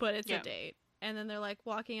 but it's a date. And then they're, like,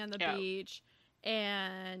 walking on the beach,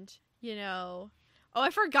 and, you know... Oh, I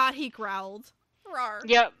forgot he growled. Rawr.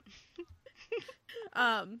 Yep.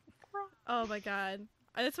 Oh my god.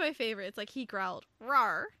 That's my favorite. It's like, he growled.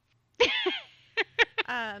 Rawr.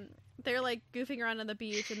 They're, like, goofing around on the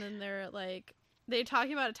beach, and then they're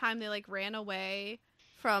talking about a time they, like, ran away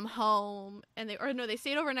from home, and they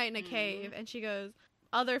stayed overnight in a cave, and she goes,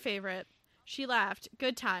 other favorite, she laughed,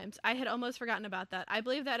 good times, I had almost forgotten about that, I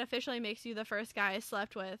believe that officially makes you the first guy I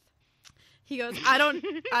slept with. He goes, I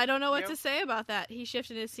don't know what to say about that. He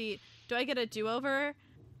shifted his seat. Do I get a do-over?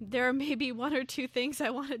 There are maybe one or two things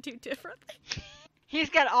I want to do differently.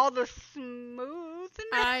 He's got all the smoothness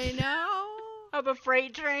I know. of a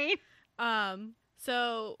freight train.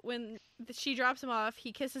 So when she drops him off,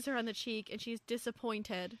 he kisses her on the cheek, and she's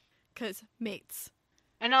disappointed, because mates.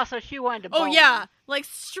 And also, she wanted to Oh, bone. yeah. Like,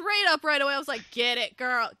 straight up right away, I was like, get it,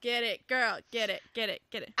 girl, get it, girl, get it, get it,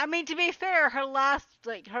 get it. I mean, to be fair, her last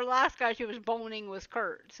guy she was boning was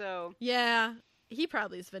Kurt, so... Yeah, he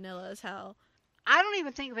probably is vanilla as hell. I don't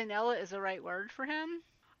even think vanilla is the right word for him.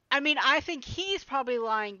 I mean, I think he's probably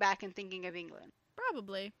lying back and thinking of England.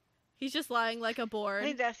 Probably. He's just lying like a I board.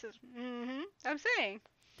 think that's just... I'm saying.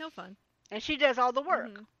 No fun. And she does all the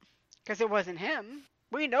work. Because it wasn't him.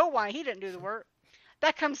 We know why he didn't do the work.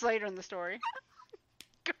 That comes later in the story.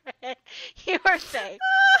 Go ahead. You were saying.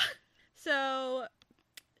 So,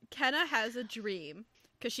 Kenna has a dream.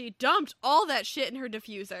 Because she dumped all that shit in her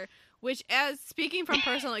diffuser. Which, as speaking from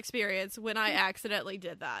personal experience, when I accidentally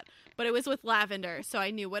did that. But it was with lavender, so I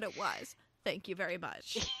knew what it was. Thank you very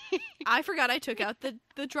much. I forgot I took out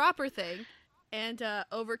the dropper thing. And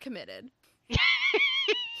overcommitted.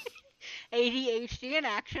 ADHD in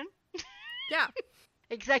action. Yeah.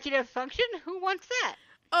 Executive function? Who wants that?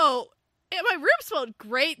 Oh, my room smelled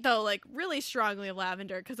great, though, like, really strongly of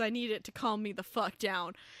lavender, because I need it to calm me the fuck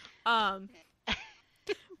down. But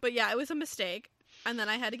yeah, it was a mistake. And then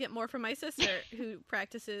I had to get more from my sister, who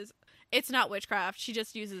practices... It's not witchcraft. She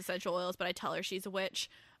just uses essential oils, but I tell her she's a witch.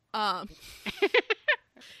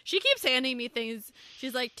 She keeps handing me things.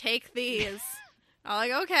 She's like, take these. I'm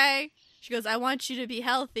like, okay. She goes, I want you to be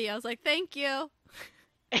healthy. I was like, thank you.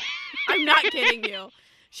 I'm not kidding you.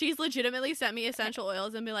 She's legitimately sent me essential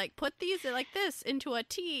oils and be like, put these like this into a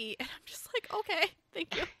tea. And I'm just like, okay,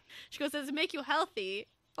 thank you. She goes, does it make you healthy?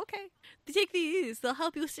 Okay. Take these. They'll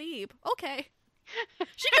help you sleep. Okay.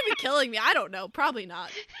 She could be killing me. I don't know. Probably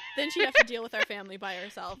not. Then she'd have to deal with our family by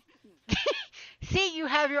herself. See, you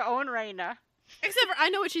have your own Raina. Except for I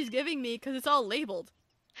know what she's giving me because it's all labeled.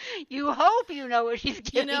 You hope you know what she's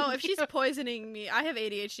giving You know, if she's poisoning me, I have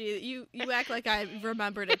ADHD. You act like I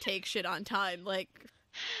remember to take shit on time. Like,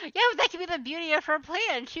 yeah, but that could be the beauty of her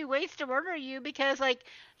plan. She waits to murder you because, like,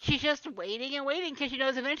 she's just waiting and waiting because she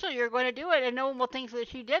knows eventually you're going to do it and no one will think that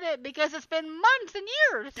she did it because it's been months and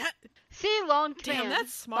years. See, long plan. Damn,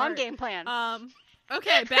 that's smart. Long game plan.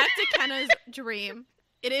 Okay, back to Kenna's dream.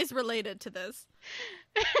 It is related to this.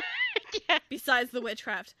 Yeah. Besides the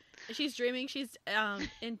witchcraft. She's dreaming she's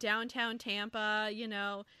in downtown Tampa, you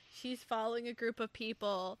know. She's following a group of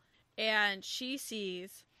people and she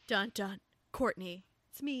sees, dun dun, Courtney.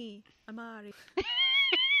 It's me, Amari.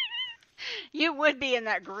 You would be in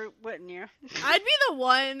that group, wouldn't you? I'd be the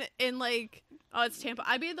one in like, oh, it's Tampa.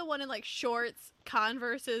 I'd be the one in like shorts,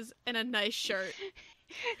 Converses, and a nice shirt.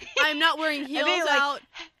 I'm not wearing heels out.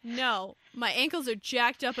 No, my ankles are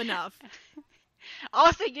jacked up enough.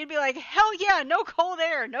 Also, you'd be like, hell yeah, no cold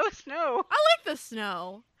air, no snow. I like the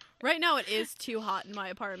snow. Right now it is too hot in my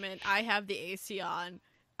apartment. I have the AC on.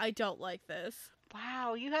 I don't like this.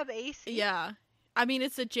 Wow, you have AC? Yeah. I mean,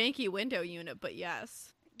 it's a janky window unit, but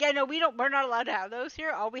yes. Yeah, no, we're not allowed to have those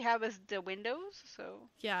here. All we have is the windows, so.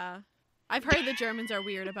 Yeah. I've heard the Germans are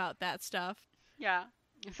weird about that stuff. Yeah.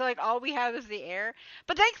 So, like, all we have is the air.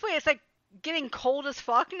 But thankfully, it's, like, getting cold as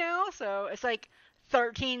fuck now, so it's, like,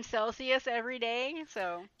 13 Celsius every day,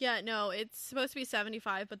 so. Yeah, no, it's supposed to be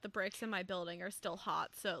 75, but the bricks in my building are still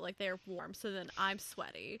hot, so, like, they're warm, so then I'm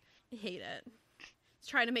sweaty. I hate it. I was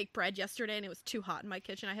trying to make bread yesterday, and it was too hot in my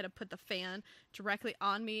kitchen. I had to put the fan directly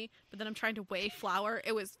on me, but then I'm trying to weigh flour.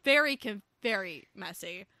 It was very, very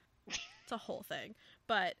messy. It's a whole thing.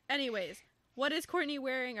 But anyways, what is Courtney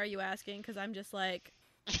wearing, are you asking? Because I'm just like,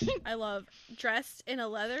 I love dressed in a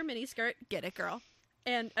leather miniskirt. Get it, girl.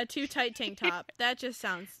 And a too tight tank top. That just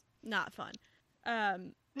sounds not fun.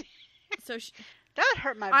 So that would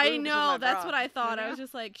hurt my boobs. I know, that's bra. what I thought. You know? I was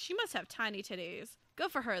just like, she must have tiny titties. Go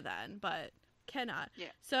for her then, but cannot. Yeah.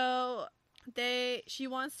 So she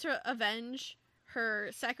wants to avenge her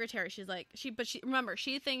secretary. She's like, remember,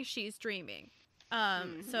 she thinks she's dreaming.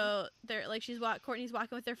 So they're like, Courtney's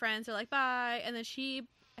walking with their friends. They're like, bye. And then she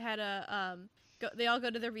had they all go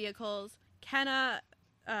to their vehicles. Kenna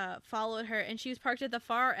followed her, and she was parked at the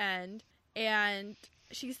far end, and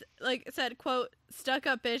she's like said, quote, stuck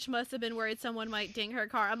up bitch must have been worried someone might ding her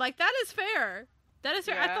car. I'm like, that is fair. That is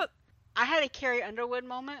fair. Yeah. I had a Carrie Underwood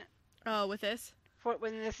moment. Oh, with this?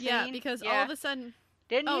 When this scene? Yeah, because all of a sudden...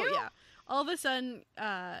 Didn't you? Oh, yeah. All of a sudden,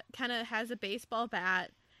 Kenna has a baseball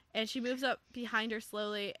bat, and she moves up behind her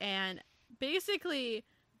slowly and basically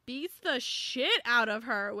beats the shit out of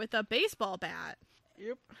her with a baseball bat.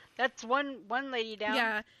 Yep. That's one lady down.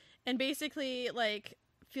 Yeah, and basically, like,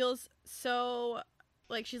 feels so...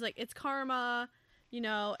 Like, she's like, it's karma, you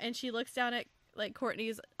know, and she looks down at, like,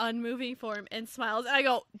 Courtney's unmoving form and smiles, and I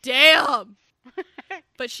go, damn!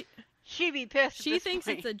 But she'd be pissed. She thinks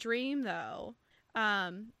it's a dream, though.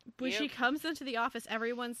 When she comes into the office,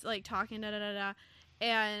 everyone's, like, talking, da-da-da-da,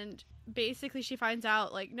 and basically she finds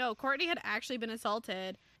out, like, no, Courtney had actually been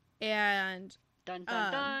assaulted, and... Dun,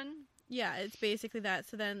 dun, dun. Yeah, it's basically that.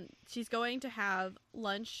 So then she's going to have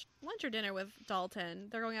lunch or dinner with Dalton.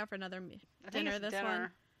 They're going out for another dinner this one.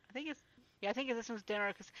 I think this one's dinner,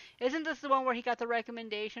 because isn't this the one where he got the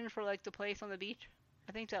recommendation for, like, the place on the beach?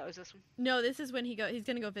 I think that was this one. No, this is when he's going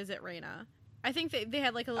to go visit Raina. I think they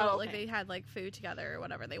had, like, a little, like, they had, like, food together or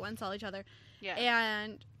whatever. They went and saw each other. Yeah.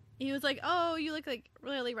 And he was like, oh, you look, like,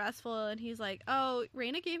 really restful. And he's like, oh,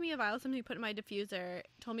 Raina gave me a vial of something to put in my diffuser.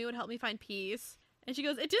 Told me it would help me find peace. And she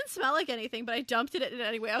goes, it didn't smell like anything, but I dumped it in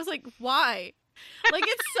anyway. I was like, why? Like,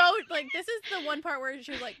 it's so, like, this is the one part where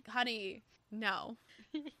she was like, honey, no.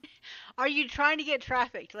 Are you trying to get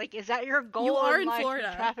trafficked? Like, is that your goal? You are in life,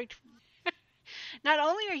 Florida. Trafficked? Not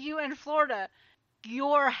only are you in Florida,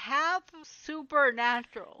 you're half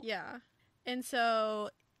supernatural. Yeah. And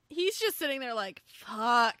so he's just sitting there like,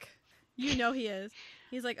 fuck. You know he is.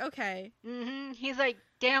 He's like, okay. Mm-hmm. He's like,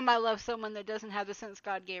 damn, I love someone that doesn't have the sense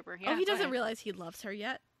God gave her. Yeah, he doesn't realize he loves her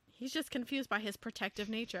yet. He's just confused by his protective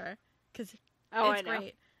nature. Because it's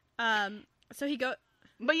great. So he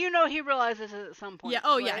But you know he realizes it at some point.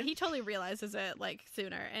 Yeah, yeah, he totally realizes it, like,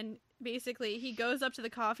 sooner. And basically, he goes up to the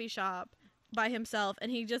coffee shop by himself,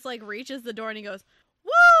 and he just, like, reaches the door, and he goes,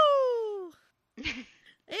 woo!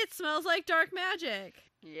 It smells like dark magic.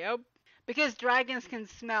 Yep. Because dragons can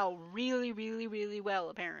smell really, really, really well,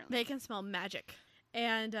 apparently. They can smell magic.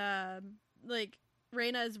 And, like,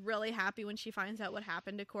 Raina is really happy when she finds out what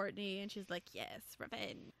happened to Courtney, and she's like, yes,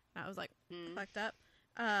 revenge. I was like, fucked up.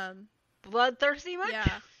 Bloodthirsty much?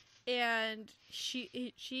 Yeah. And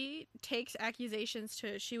she takes accusations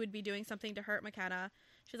to she would be doing something to hurt McKenna.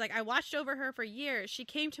 She's like, I watched over her for years. She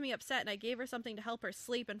came to me upset, and I gave her something to help her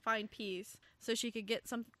sleep and find peace so she could get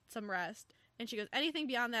some rest. And she goes, anything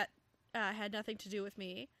beyond that had nothing to do with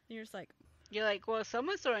me. And you're just like... You're like, well,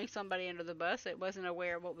 someone's throwing somebody under the bus that wasn't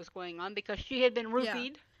aware of what was going on because she had been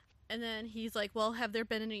roofied. Yeah. And then he's like, well, have there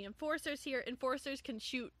been any enforcers here? Enforcers can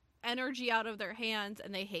shoot energy out of their hands,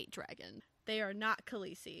 and they hate dragons. They are not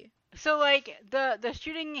Khaleesi. So, like, the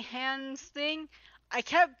shooting hands thing, I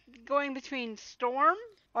kept going between Storm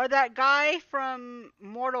or that guy from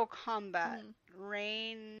Mortal Kombat.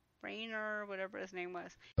 Rainer, whatever his name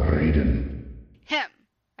was. Raiden. Him.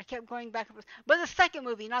 I kept going back and forth. But the second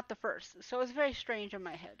movie, not the first. So it was very strange in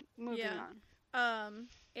my head. Moving on.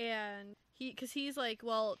 And he's like,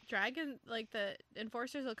 well, dragon, like, the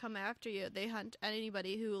enforcers will come after you. They hunt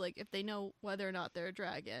anybody who, like, if they know whether or not they're a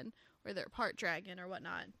dragon or they're part dragon or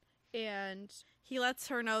whatnot. And he lets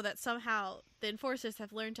her know that somehow the enforcers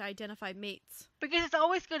have learned to identify mates. Because it's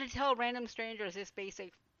always good to tell random strangers this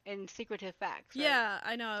basic and secretive facts. Right? Yeah,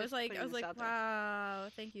 I know. I was Just like, wow,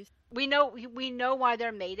 thank you. We know why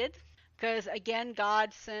they're mated. Because, again,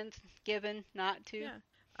 God sent, given, not to.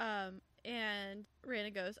 Yeah. And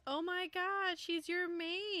Raina goes, oh my god, she's your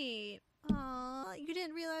mate. Aw, you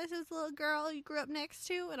didn't realize this little girl you grew up next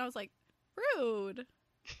to? And I was like, rude.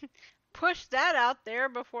 Push that out there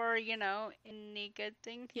before, any good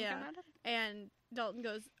thing can come out of it. And Dalton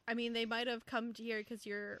goes, I mean, they might have come to here because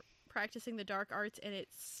you're practicing the dark arts and it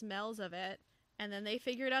smells of it. And then they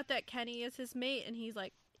figured out that Kenny is his mate, and he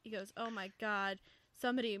goes, oh my god,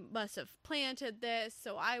 somebody must have planted this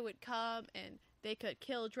so I would come and they could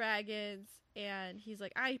kill dragons. And he's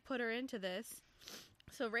like, I put her into this.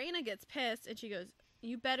 So Raina gets pissed and she goes,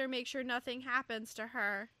 you better make sure nothing happens to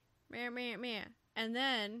her. Meh, meh, meh. And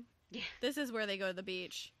then this is where they go to the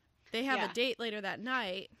beach. They have a date later that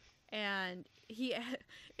night, and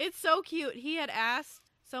it's so cute. He had asked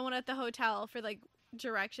someone at the hotel for, like,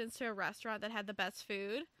 directions to a restaurant that had the best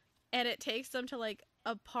food, and it takes them to, like,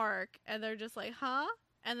 a park, and they're just like, huh?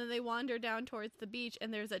 And then they wander down towards the beach,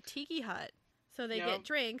 and there's a tiki hut. So they get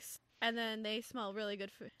drinks, and then they smell really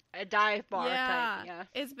good food. A dive bar type, yeah.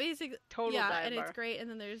 It's basically... Total dive bar. Yeah, and it's great. And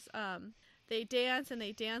then there's, they dance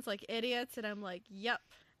like idiots, and I'm like, yep.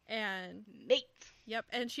 And... Mate. Yep,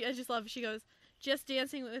 and I just love, she goes, just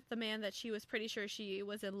dancing with the man that she was pretty sure she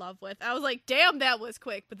was in love with. I was like, damn, that was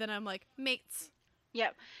quick. But then I'm like, mates.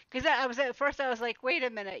 Yep. Because at first I was like, wait a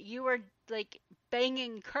minute, you were, like,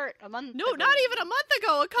 banging Kurt a month ago. No, not even a month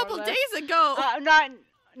ago, a couple days ago.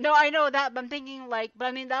 No, I know that, but I'm thinking, like,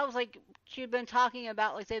 that was, like, she'd been talking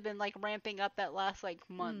about, like, they've been, like, ramping up that last, like,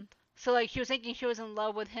 month. So, like, she was thinking she was in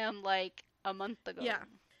love with him, like, a month ago. Yeah.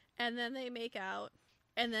 And then they make out,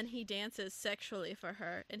 and then he dances sexually for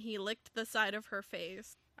her, and he licked the side of her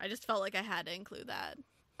face. I just felt like I had to include that.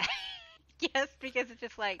 Yes, because it's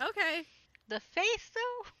just like... Okay. The face,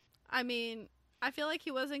 though? I mean, I feel like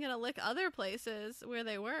he wasn't going to lick other places where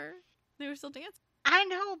they were. They were still dancing. I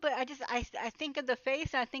know, but I think of the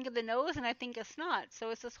face, and I think of the nose, and I think of snot.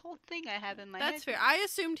 So it's this whole thing I have in my head. That's fair. I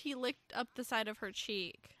assumed he licked up the side of her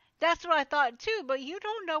cheek. That's what I thought, too, but you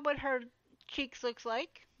don't know what her cheeks looks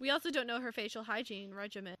like. We also don't know her facial hygiene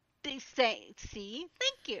regimen. See?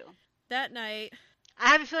 Thank you. That night... I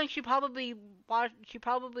have a feeling she probably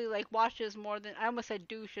like washes more than... I almost said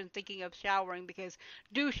douche and thinking of showering, because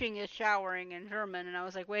douching is showering in German, and I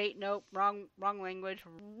was like, wait, nope, wrong language,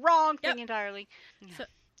 wrong thing entirely. So,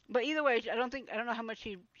 but either way, I don't know how much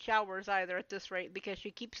she showers either at this rate, because she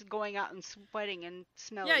keeps going out and sweating and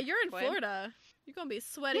smelling. Yeah, you're in Florida. You're gonna be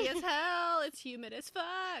sweaty as hell. It's humid as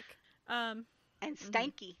fuck. And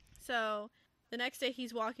stanky. So the next day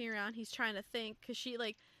he's walking around. He's trying to think, because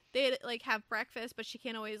they like have breakfast, but she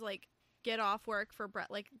can't always like get off work for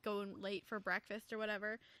going late for breakfast or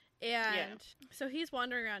whatever. And so he's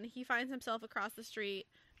wandering around. And he finds himself across the street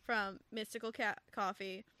from Mystical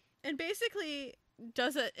Coffee, and basically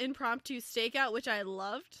does an impromptu stakeout, which I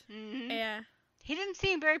loved. Mm-hmm. Yeah, he didn't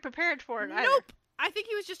seem very prepared for it. Either. Nope. I think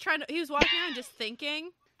he was just he was walking around just thinking.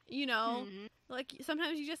 Like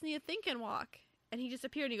sometimes you just need to think and walk. And he just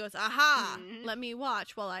appeared and he goes, aha, let me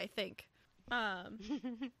watch while I think.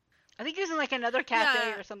 I think he was in like another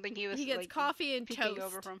cafe or something. He gets like, coffee and peeking toast.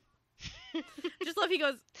 Over from. Just love he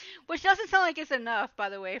goes, which doesn't sound like it's enough, by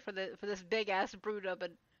the way, for this big ass brute of a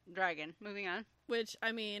dragon. Moving on. Which,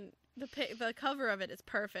 I mean, the cover of it is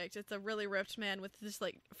perfect. It's a really ripped man with just,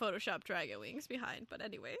 like, Photoshop dragon wings behind. But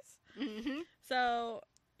anyways. Mm-hmm. So,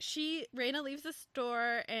 Reina leaves the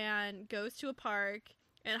store and goes to a park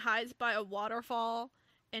and hides by a waterfall.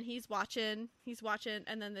 And he's watching.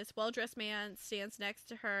 And then this well-dressed man stands next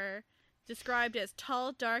to her, described as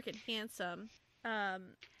tall, dark, and handsome.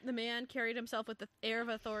 The man carried himself with the air of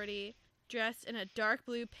authority, dressed in a dark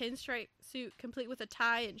blue pinstripe suit, complete with a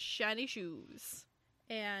tie and shiny shoes.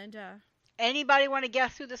 And, anybody want to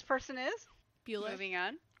guess who this person is? Bueller. Moving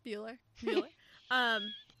on. Bueller.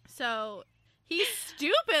 So, he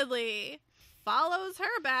stupidly follows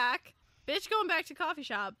her back. Bitch going back to coffee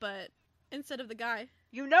shop, but instead of the guy.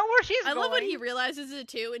 You know where she's going. I love when he realizes it,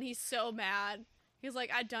 too, and he's so mad. He's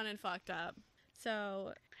like, I done and fucked up.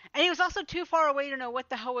 So... And he was also too far away to know what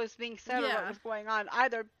the hell was being said or what was going on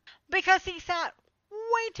either, because he sat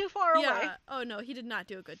way too far away. Oh no, he did not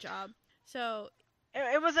do a good job. So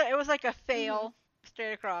it was like a fail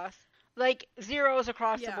straight across, like zeros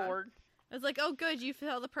across the board. I was like, oh good, you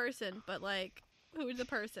failed the person, but like, who's the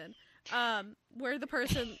person? Where'd the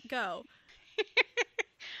person go?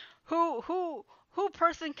 Who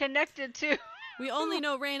person connected to? We only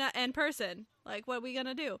know Reina and person. Like, what are we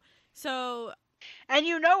gonna do? So. And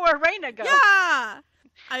you know where Reina goes. Yeah!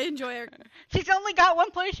 I enjoy her. She's only got one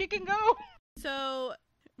place she can go. So,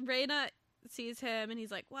 Reina sees him, and he's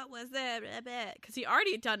like, what was that? Because he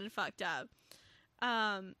already done and fucked up.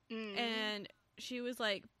 And she was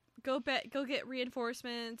like, go get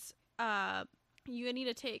reinforcements. You need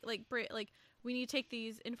to take, we need to take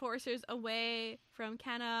these enforcers away from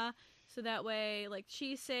Kenna, so that way, like,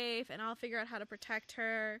 she's safe, and I'll figure out how to protect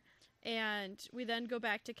her. And we then go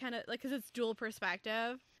back to Kenna, like, because it's dual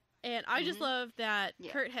perspective. And I just love that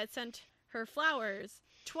Kurt had sent her flowers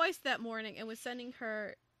twice that morning and was sending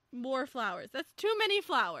her more flowers. That's too many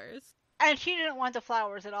flowers. And she didn't want the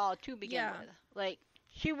flowers at all to begin with. Like,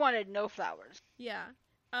 she wanted no flowers. Yeah.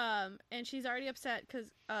 And she's already upset because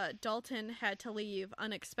Dalton had to leave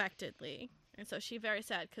unexpectedly. And so she's very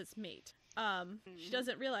sad because mate. She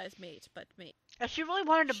doesn't realize mate, but mate. And she really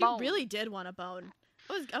wanted to bone. She really did want a bone.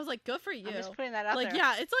 I was like, good for you. I'm just putting that out there.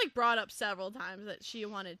 Yeah, it's like brought up several times that she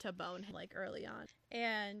wanted to bone him, like, early on.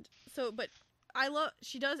 And so, but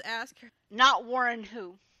she does ask her. Not Warren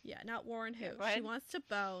who. Yeah, not Warren who. Yeah, she wants to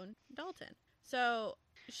bone Dalton. So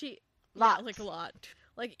she. Lots. Yeah, like a lot.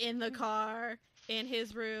 Like in the car, in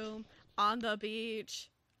his room, on the beach,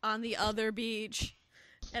 on the other beach.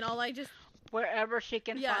 And wherever she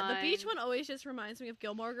can find. Yeah, the beach one always just reminds me of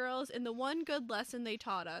Gilmore Girls, and the one good lesson they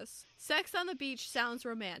taught us. Sex on the beach sounds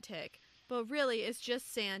romantic, but really it's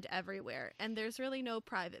just sand everywhere, and there's really no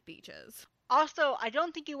private beaches. Also, I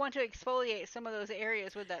don't think you want to exfoliate some of those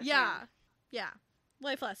areas with that sand. Yeah.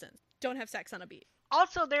 Life lessons. Don't have sex on a beach.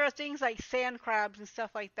 Also, there are things like sand crabs and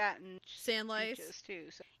stuff like that and sand lice too.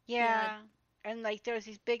 So, yeah. And like there's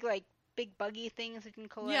these big buggy things that you can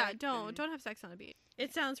collect. Yeah, don't have sex on a beach.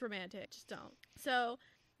 It sounds romantic. Just don't. So,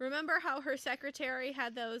 remember how her secretary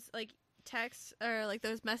had those like texts or like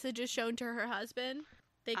those messages shown to her husband?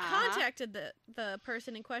 They contacted the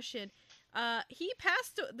person in question.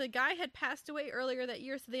 The guy had passed away earlier that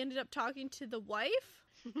year, so they ended up talking to the wife.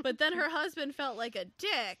 But then her husband felt like a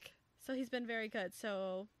dick. So he's been very good.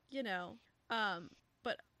 So,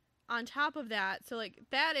 but on top of that, so like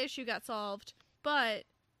that issue got solved, but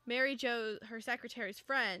Mary Jo, her secretary's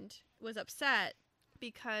friend, was upset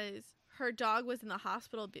because her dog was in the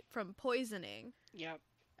hospital from poisoning. Yep.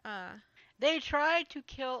 They tried to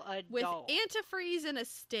kill a with dog. antifreeze and a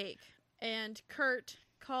steak. And Kurt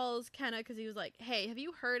calls Kenna because he was like, hey, have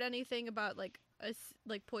you heard anything about like a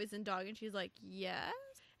poisoned dog? And she's like, yes.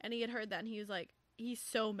 And he had heard that and he was like, he's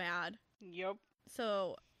so mad. Yep.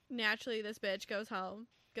 So naturally this bitch goes home,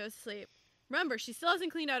 goes to sleep. Remember, she still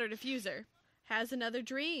hasn't cleaned out her diffuser. Has another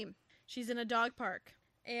dream. She's in a dog park.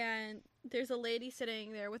 And there's a lady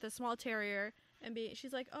sitting there with a small terrier. And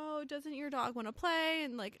she's like, oh, doesn't your dog want to play?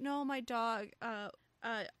 And like, no, my dog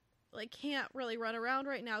can't really run around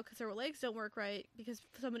right now because her legs don't work right because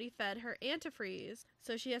somebody fed her antifreeze.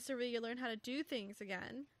 So she has to really learn how to do things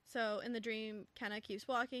again. So in the dream, Kenna keeps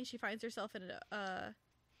walking. She finds herself in an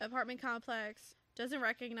apartment complex, doesn't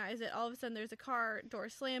recognize it. All of a sudden, there's a car door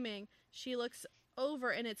slamming. She looks over,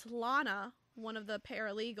 and it's Lana, one of the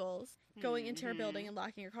paralegals, going into her building and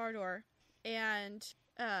locking her car door. And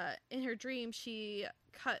in her dream, she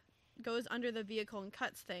goes under the vehicle and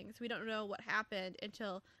cuts things. We don't know what happened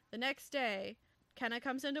until the next day. Kenna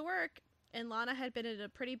comes into work, and Lana had been in a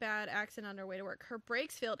pretty bad accident on her way to work. Her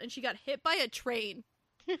brakes failed, and she got hit by a train.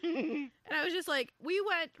 And I was just like, we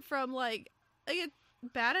went from like it's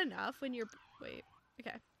bad enough when you're... Wait,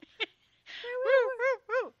 okay. Woo,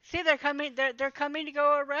 woo, woo. See, they're coming. They're coming to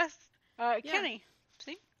go arrest Kenny.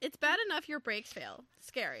 See, It's bad enough your brakes fail.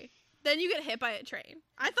 Scary. Then you get hit by a train.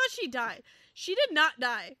 I thought she died. She did not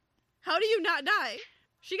die. How do you not die?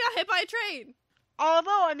 She got hit by a train.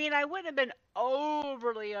 although I mean, I wouldn't have been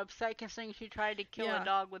overly upset considering she tried to kill Yeah. a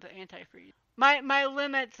dog with an antifreeze. My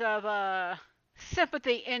limits of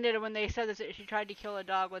sympathy ended when they said that she tried to kill a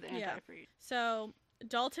dog with Yeah. antifreeze. So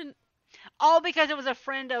Dalton. All because it was a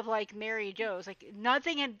friend of like Mary Jo's. Like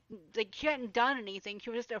nothing had, like she hadn't done anything. She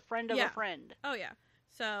was just a friend of Yeah. a friend. Oh yeah.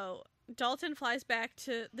 So Dalton flies back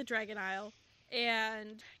to the Dragon Isle,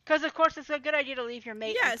 and Because of course it's a good idea to leave your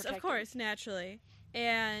mate. yes, of unprotected course, naturally.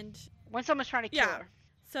 And when someone's trying to kill Yeah. her.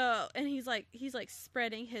 so, and he's like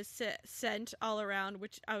spreading his scent all around,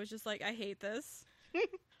 which I was just like, I hate this.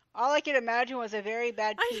 All I could imagine was a very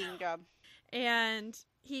bad I peeing job. And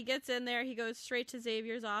he gets in there, he goes straight to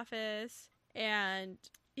Xavier's office, and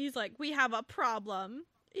he's like, we have a problem.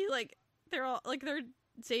 He's like, they're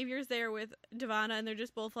Xavier's there with Devana, and they're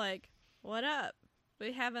just both like, what up?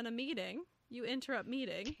 We having a meeting. You interrupt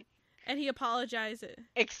meeting. And he apologizes. I know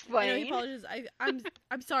he Explain. apologizes.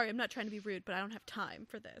 I'm sorry, I'm not trying to be rude, but I don't have time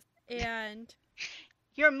for this. And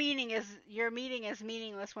Your meeting is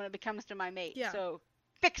meaningless when it becomes to my mate. Yeah. So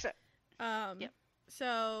fix it. Yep.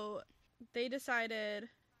 So they decided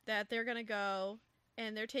that they're gonna go,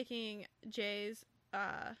 and they're taking Jay's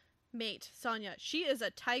mate, Sonya. She is a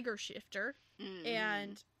tiger shifter,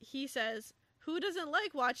 and he says, "Who doesn't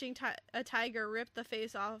like watching a tiger rip the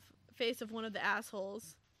face of one of the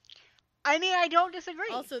assholes?" I mean, I don't disagree.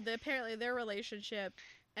 Also, apparently their relationship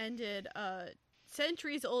ended a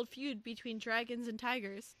centuries-old feud between dragons and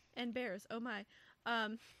tigers and bears. Oh my.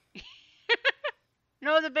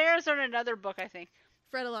 No, the bears are in another book, I think.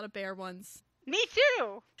 I've read a lot of bear ones. Me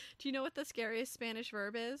too. Do you know what the scariest Spanish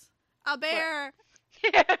verb is? A bear.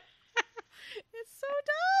 Why It's so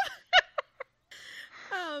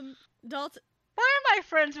dumb. Dalton, am I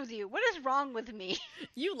friends with you? What is wrong with me?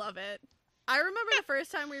 you love it. I remember the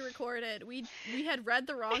first time we recorded, we had read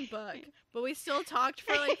the wrong book, but we still talked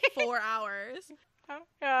for like 4 hours.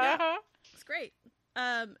 Yeah. It's great.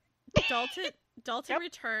 Dalton Yep.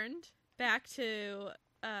 returned back to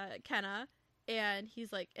Kenna, and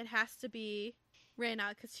he's like, it has to be Raina,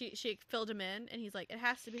 because she filled him in, and he's like, it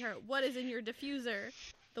has to be her. What is in your diffuser?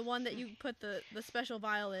 The one that you put the special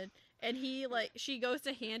vial in. And she goes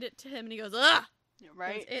to hand it to him, and he goes, ugh!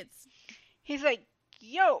 Right? It's He's like,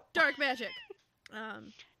 yo, dark magic.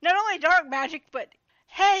 not only dark magic, but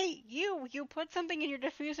hey, you put something in your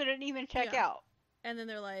diffuser and didn't even check Yeah. out. And then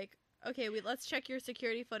they're like, okay, let's check your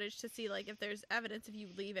security footage to see like if there's evidence of you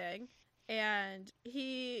leaving. And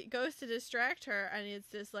he goes to distract her, and it's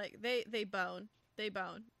just like they bone.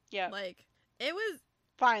 Yeah, Like it was,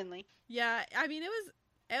 finally. yeah. I mean, it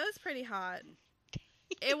was pretty hot.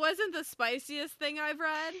 It wasn't the spiciest thing I've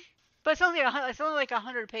read. But it's only like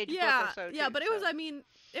 100-page book Yeah, or so. yeah. too, But it was, so. I mean,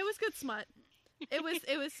 it was good smut. It was.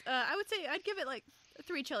 I would say I'd give it like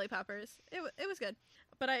 3 chili peppers. It was good.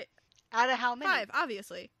 But Out of how many? 5,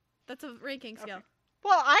 obviously. That's a ranking scale. Okay.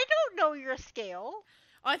 Well, I don't know your scale.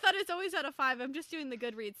 Oh, I thought it's always out of 5. I'm just doing the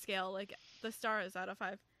Goodreads scale, like the star is out of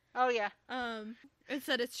 5. Oh yeah.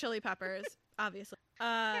 Instead it's chili peppers, obviously.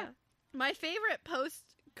 My favorite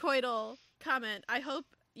post-coital comment, I hope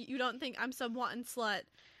you don't think I'm some wanton slut.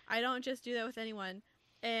 I don't just do that with anyone.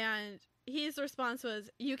 And his response was,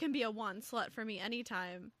 you can be a wanton slut for me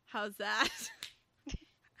anytime. How's that?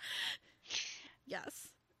 Yes.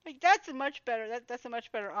 Like that's a much better. That's a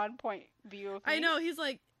much better on point view of me. I know, he's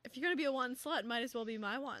like, if you're gonna be a wanton slut, might as well be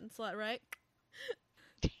my wanton slut, right?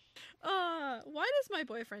 Why does my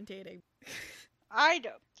boyfriend dating? I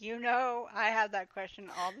don't. You know, I have that question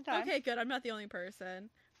all the time. Okay, good. I'm not the only person.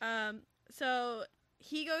 So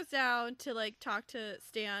he goes down to like talk to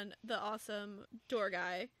Stan, the awesome door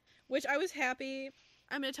guy, which I was happy.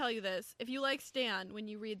 I'm gonna tell you this: if you like Stan when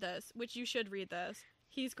you read this, which you should read this,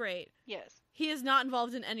 he's great. Yes. He is not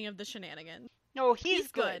involved in any of the shenanigans. No, he's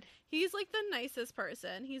good. He's like the nicest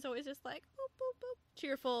person. He's always just like boop boop boop,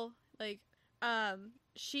 cheerful. Like,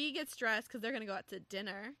 she gets dressed because they're gonna go out to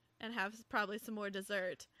dinner and have probably some more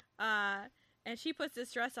dessert. And she puts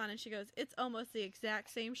this dress on and she goes, it's almost the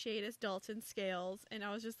exact same shade as Dalton's scales. And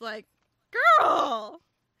I was just like, girl!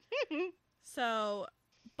 So,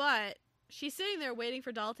 but she's sitting there waiting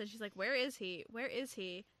for Dalton. She's like, where is he? Where is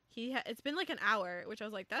he? It's been like an hour, which I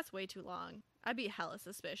was like, that's way too long. I'd be hella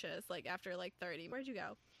suspicious, like after like 30. Where'd you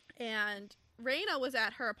go? And Raina was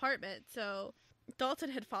at her apartment, so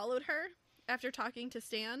Dalton had followed her after talking to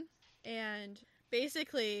Stan. And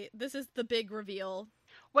basically, this is the big reveal.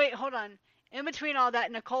 Wait, hold on. In between all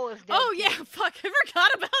that, Nicole is dead. Oh, too. yeah, fuck, I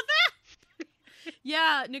forgot about that!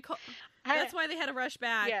 Yeah, Nicole. That's why they had to rush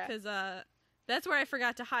back, Yeah. because that's where I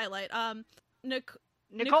forgot to highlight. Nicole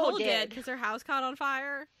Nicole did. did, because her house caught on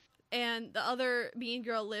fire, and the other mean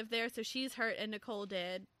girl lived there, so she's hurt, and Nicole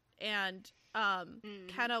did, and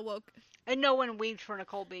Kenna woke. And no one winked for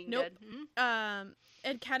Nicole being Nope. dead.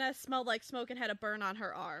 And Kenna smelled like smoke and had a burn on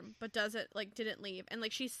her arm, but didn't leave, and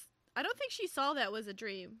like I don't think she saw that was a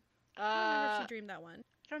dream. I don't remember if she dreamed that one.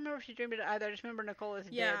 I don't remember if she dreamed it either. I just remember Nicole is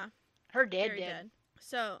Yeah. dead. Her dad Very did. dead.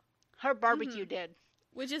 So, Her barbecue did.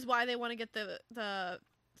 which is why they want to get the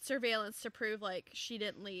surveillance to prove like she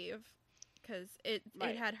didn't leave, because it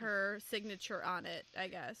had her signature on it, I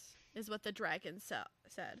guess, is what the dragon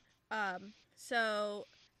said. So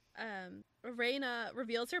Reyna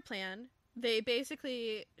reveals her plan.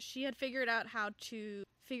 She had figured out how to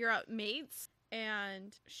figure out mates,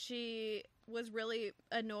 and she was really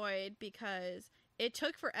annoyed because it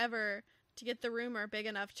took forever to get the rumor big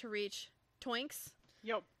enough to reach Toinks.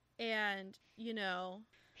 Yep. And,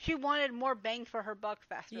 she wanted more bang for her buck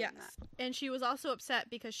faster than that. And she was also upset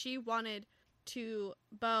because she wanted to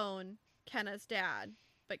bone Kenna's dad,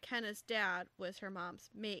 but Kenna's dad was her mom's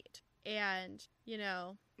mate. And,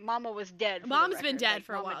 Mama was dead. Mom's been dead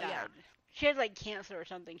for a while, died. yeah. She had like cancer or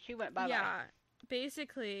something. She went bye-bye. Yeah.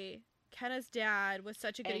 Basically, Kenna's dad was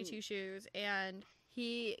such a goody two-shoes, and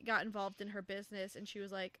he got involved in her business, and she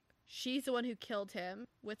was like, she's the one who killed him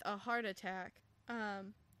with a heart attack.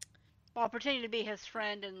 While pretending to be his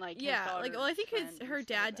friend and like his daughter's I think friend her and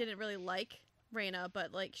stuff dad like that. didn't really like Reyna,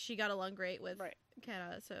 but like she got along great with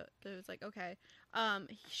Kenna, so it was like, okay.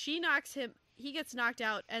 He gets knocked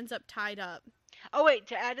out, ends up tied up. Oh wait,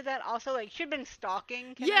 to add to that, also like she'd been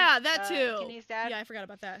stalking Kenny's, that too. Kenny's dad. Yeah, I forgot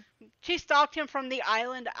about that. She stalked him from the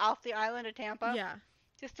island off the island of Tampa. Yeah.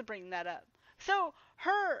 Just to bring that up. So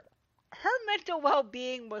her mental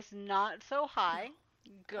well-being was not so high.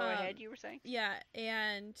 Go ahead, you were saying? Yeah,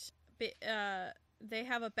 and they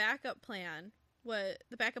have a backup plan.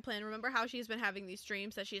 The backup plan, remember how she's been having these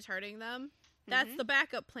dreams that she's hurting them? That's the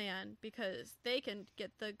backup plan, because they can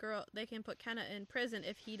put Kenna in prison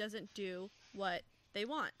if he doesn't do what they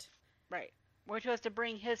want. Right. Which was to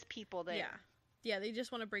bring his people there. Yeah. Yeah, they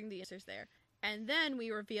just want to bring the answers there. And then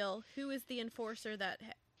we reveal who is the enforcer that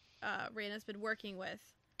Reyna's been working with.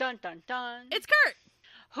 Dun dun dun. It's Kurt!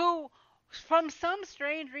 Who, from some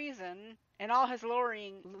strange reason, in all his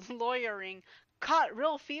lawyering, caught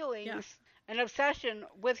real feelings and obsession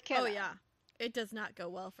with Kenna. Oh, yeah. It does not go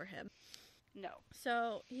well for him. No.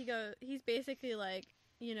 So he's basically like,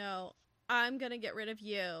 I'm gonna get rid of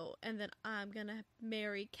you, and then I'm gonna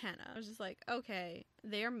marry Kenna. I was just like, okay,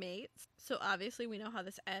 they're mates, so obviously we know how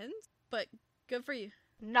this ends, but good for you.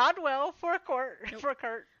 Not well for Kurt. Nope. For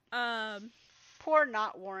Kurt. Poor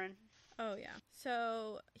not Warren. Oh yeah.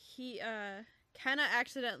 So Kenna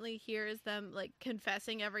accidentally hears them like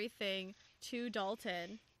confessing everything to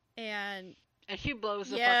Dalton, and she blows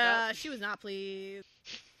the fuck up. Yeah, she was not pleased.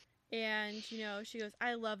 And, she goes,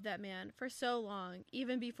 I loved that man for so long,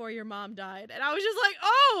 even before your mom died. And I was just like,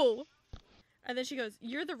 oh! And then she goes,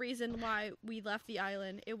 you're the reason why we left the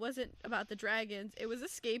island. It wasn't about the dragons. It was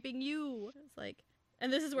escaping you. It's like,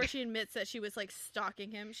 and this is where she admits that she was, like, stalking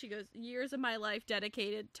him. She goes, years of my life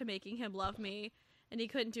dedicated to making him love me, and he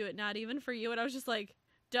couldn't do it, not even for you. And I was just like,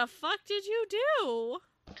 the fuck did you do?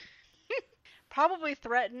 Probably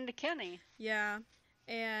threatened Kenny. Yeah.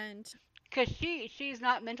 And... because she's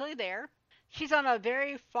not mentally there. She's on a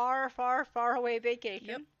very far, far, far away vacation.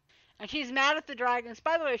 Yep. And she's mad at the dragons.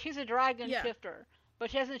 By the way, she's a dragon shifter. But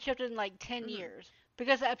she hasn't shifted in like 10 years.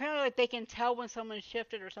 Because apparently like they can tell when someone's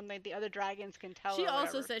shifted or something. The other dragons can tell. She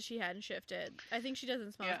also said she hadn't shifted. I think she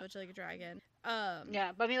doesn't smell as much like a dragon.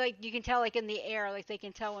 Yeah, but I mean like you can tell like in the air. Like they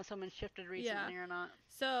can tell when someone's shifted recently or not.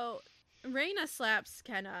 So Reyna slaps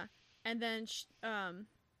Kenna. And then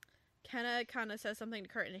Kenna kind of says something to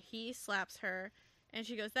Kurt, and he slaps her, and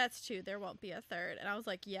she goes, that's two, there won't be a third. And I was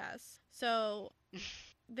like, yes. So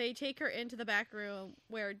they take her into the back room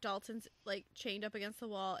where Dalton's like chained up against the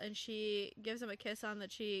wall, and she gives him a kiss on the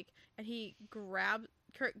cheek, and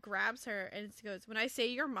Kurt grabs her and goes, when I say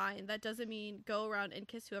you're mine, that doesn't mean go around and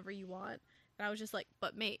kiss whoever you want. And I was just like,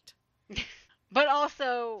 but mate. But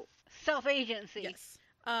also self-agency. Yes.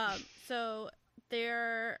 So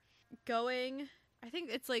they're going... I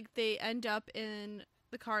think it's like they end up in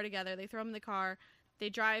the car together. They throw him in the car. They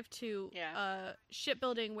drive to a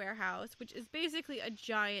shipbuilding warehouse, which is basically a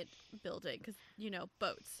giant building because,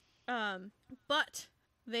 boats. But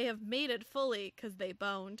they have made it fully because they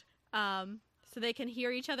boned. So they can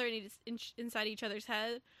hear each other inside each other's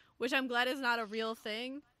head, which I'm glad is not a real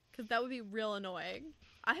thing because that would be real annoying.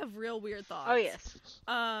 I have real weird thoughts. Oh, yes.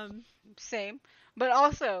 Um, Same. But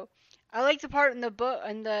also... I like the part in the book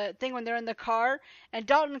and the thing when they're in the car and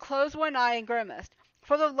Dalton closed one eye and grimaced.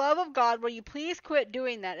 For the love of God, will you please quit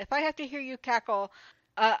doing that? If I have to hear you cackle,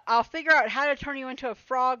 I'll figure out how to turn you into a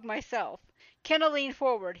frog myself. Kendall leaned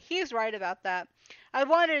forward. He's right about that. I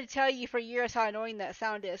wanted to tell you for years how annoying that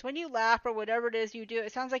sound is. When you laugh or whatever it is you do,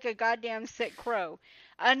 it sounds like a goddamn sick crow.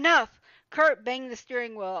 Enough! Kurt banged the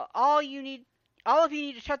steering wheel. All of you need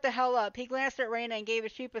to shut the hell up. He glanced at Raina and gave a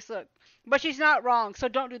sheepish look. But she's not wrong, so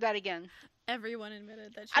don't do that again. Everyone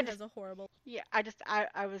admitted that she has a horrible. Yeah,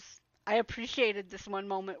 I appreciated this one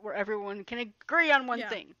moment where everyone can agree on one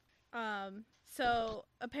thing. So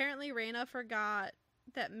apparently Raina forgot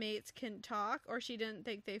that mates can talk, or she didn't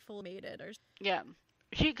think they fully mated, or yeah,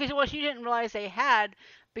 she didn't realize they had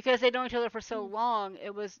because they'd known each other for so long.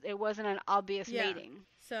 It wasn't an obvious mating.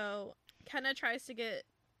 So Kenna tries to get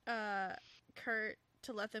Kurt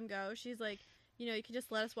to let them go. She's like, you can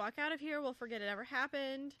just let us walk out of here. We'll forget it ever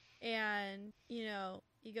happened. And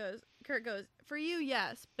Kurt goes, for you,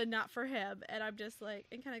 yes, but not for him. And I'm just like,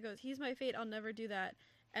 and kind of goes, he's my fate. I'll never do that.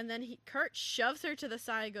 And then Kurt shoves her to the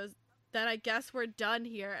side and goes, then I guess we're done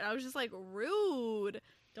here. And I was just like, rude.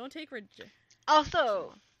 Don't take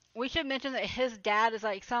Also, we should mention that his dad is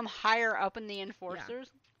like some higher up in the Enforcers.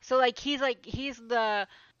 Yeah. So he's the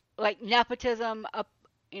nepotism up,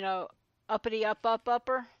 uppity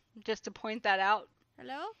upper, just to point that out.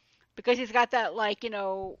 Hello? Because he's got that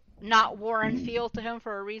not Warren feel to him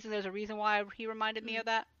for a reason. There's a reason why he reminded me of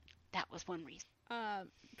that. That was one reason.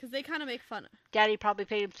 Because they kind of make fun of Daddy probably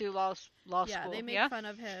paid him through law school. Yeah, they make fun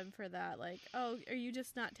of him for that. Like, oh, are you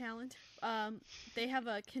just not talented? They have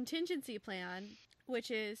a contingency plan, which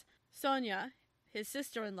is Sonia, his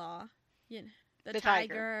sister-in-law, the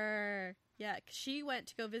tiger. Yeah, she went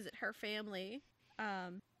to go visit her family,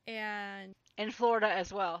 and in Florida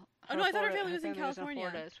as well. No, I thought her family was in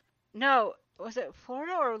California. No, was it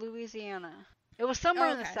Florida or Louisiana? It was somewhere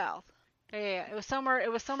in the South. Yeah, it was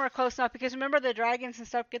somewhere close enough because remember the dragons and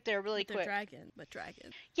stuff get there really quick. Dragon.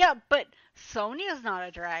 Yeah, but Sonia's not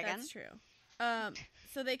a dragon. That's true.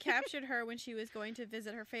 So they captured her when she was going to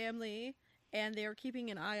visit her family, and they were keeping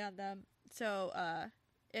an eye on them. So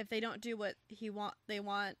if they don't do what they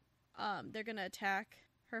want, they're gonna attack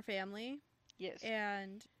her family. Yes.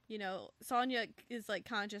 And Sonia is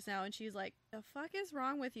conscious now, and she's like, "The fuck is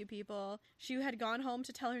wrong with you people?" She had gone home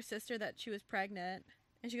to tell her sister that she was pregnant.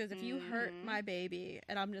 And she goes, if you hurt my baby,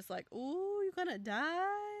 and I'm just like, ooh, you're gonna die.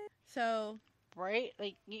 So, right?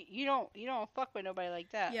 Like you don't fuck with nobody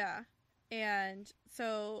like that. Yeah, and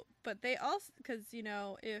so, but they also, because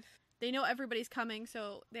if they know everybody's coming,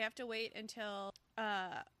 so they have to wait until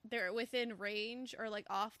they're within range or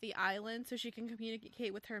off the island, so she can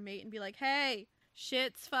communicate with her mate and be like, hey,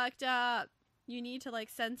 shit's fucked up. You need to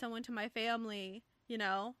send someone to my family,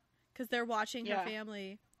 because they're watching her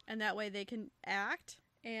family, and that way they can act.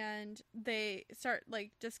 And they start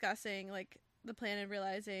discussing the plan and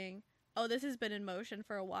realizing, oh, this has been in motion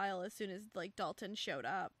for a while as soon as Dalton showed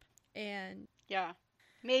up. And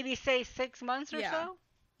maybe say 6 months or so.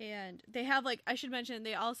 And they have I should mention,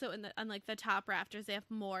 they also on the top rafters, they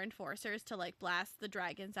have more enforcers to blast the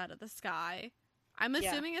dragons out of the sky. I'm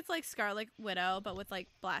assuming it's Scarlet Widow but with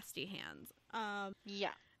blasty hands.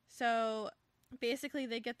 So basically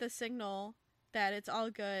they get the signal that it's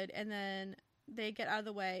all good, and then they get out of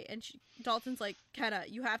the way, and Dalton's like, Kenna,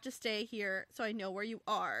 you have to stay here so I know where you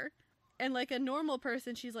are. And a normal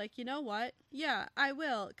person, she's like, you know what? Yeah, I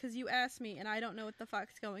will, because you asked me, and I don't know what the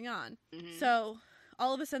fuck's going on. Mm-hmm. So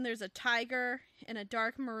all of a sudden, there's a tiger and a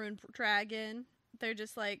dark maroon dragon. They're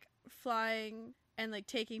just flying and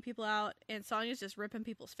taking people out, and Sonia's just ripping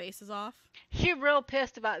people's faces off. She's real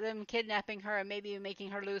pissed about them kidnapping her and maybe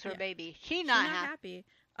making her lose her baby. She's not happy.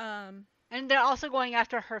 And they're also going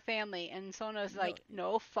after her family, and Sonia's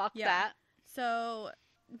no, fuck that. So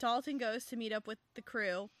Dalton goes to meet up with the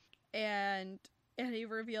crew, and he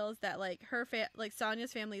reveals that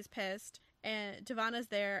Sonia's family is pissed, and Devana's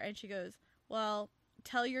there, and she goes, well,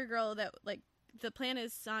 tell your girl that the plan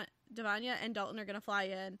is Devanya and Dalton are gonna fly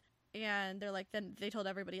in, and they're then they told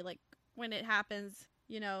everybody when it happens,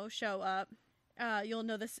 show up, you'll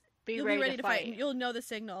know this, you'll be ready to fight, and you'll know the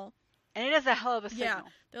signal. And it is a hell of a signal. Yeah,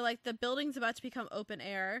 they're the building's about to become open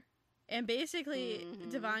air. And basically,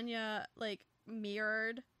 Devanya,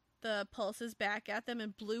 mirrored the pulses back at them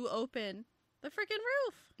and blew open the freaking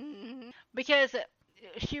roof. Mm-hmm. Because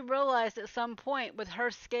she realized at some point with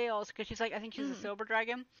her scales, because she's I think she's a silver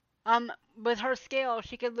dragon, with her scales,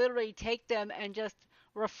 she could literally take them and just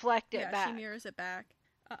reflect it back. Yeah, she mirrors it back.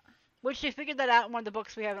 Which she figured that out in one of the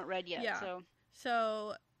books we haven't read yet. Yeah.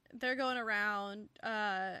 So they're going around,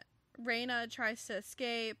 Raina tries to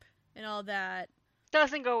escape and all that.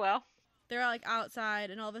 Doesn't go well. they're like outside,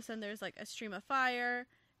 and all of a sudden there's like a stream of fire,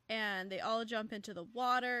 and they all jump into the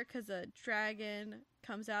water because a dragon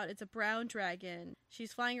comes out. It's a brown dragon.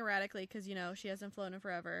 She's flying erratically because, you know, she hasn't flown in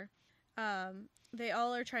forever. They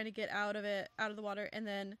all are trying to get out of the water, and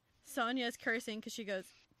then Sonya is cursing because she goes,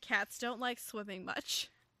 cats don't like swimming much.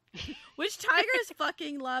 Which tigers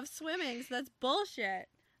fucking love swimming, so that's bullshit.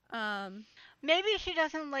 Maybe she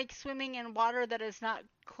doesn't like swimming in water that is not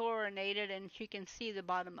chlorinated and she can see the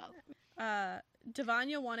bottom of.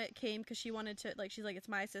 Devanya came because she wanted to, like, she's like, it's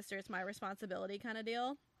my sister, it's my responsibility kind of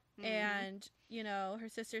deal. Mm-hmm. And, you know, her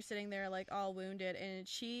sister's sitting there, like, all wounded, and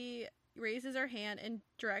she raises her hand and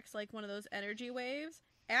directs, like, one of those energy waves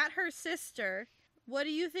at her sister. What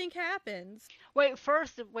do you think happens? Wait,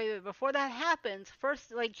 before that happens,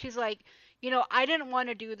 first, like, she's like, you know, I didn't want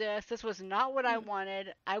to do this. This was not what I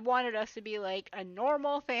wanted. I wanted us to be, like, a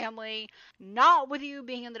normal family, not with you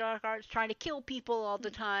being in the dark arts, trying to kill people all the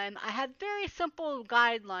time. I had very simple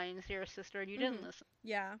guidelines here, sister, and you didn't listen.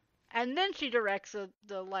 Yeah. And then she directs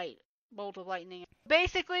the bolt of lightning.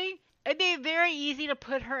 Basically, it'd be very easy to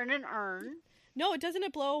put her in an urn. No, doesn't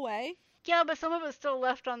it blow away? Yeah, but some of it's still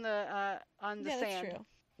left on the sand. That's true.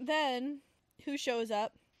 Then, who shows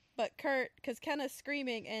up? But Kurt, because Kenna's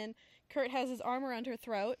screaming, and Kurt has his arm around her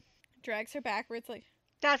throat, drags her backwards, like...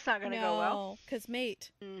 That's not going to go well. No, because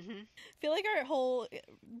mate. Mm-hmm. I feel like our whole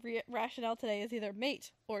rationale today is either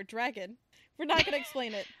mate or dragon. We're not going to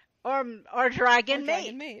explain it. or dragon mate.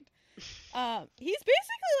 Dragon mate. He's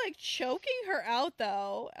basically, like, choking her out,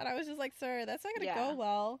 though. And I was just like, sir, that's not going to go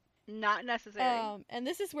well. Not necessary. And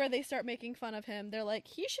this is where they start making fun of him. They're like,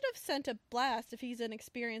 he should have sent a blast if he's an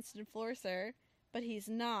experienced enforcer, but he's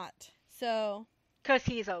not. So... Because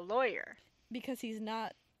he's a lawyer. Because he's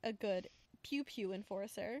not a good pew-pew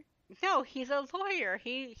enforcer. No, he's a lawyer.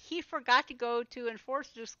 He forgot to go to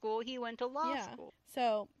enforcer school. He went to law school.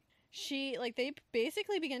 So, they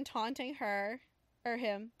basically begin taunting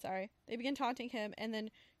They begin taunting him, and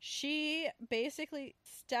then she basically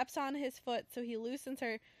steps on his foot, so he loosens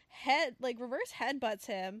her head, like, reverse headbutts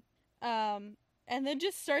him, and then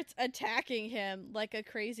just starts attacking him like a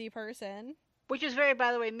crazy person. Which is very,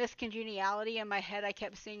 by the way, miscongeniality. In my head, I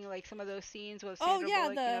kept seeing, like, some of those scenes with Sandra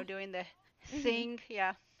Bullock, doing the thing.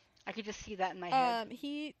 Yeah. I could just see that in my head.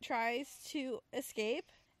 He tries to escape,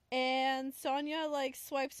 and Sonya, like,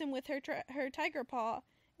 swipes him with her tiger paw,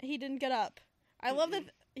 and he didn't get up. I love that.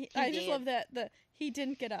 I just love that he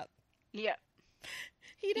didn't get up. Yeah.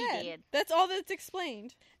 He did. That's all that's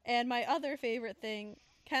explained. And my other favorite thing,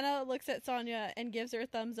 Kenna looks at Sonya and gives her a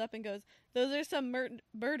thumbs up and goes, "Those are some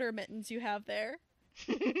murder mittens you have there."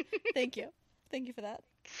 Thank you. Thank you for that.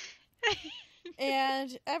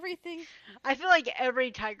 And everything. I feel like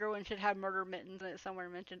every tiger one should have murder mittens in it somewhere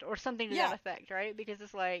mentioned, or something to that effect, right? Because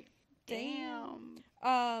it's like, damn.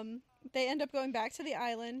 They end up going back to the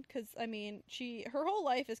island because, I mean, her whole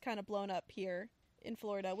life is kind of blown up here in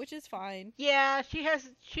Florida, which is fine. Yeah, she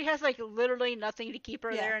has like literally nothing to keep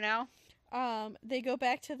her there now. They go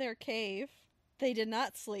back to their cave. They did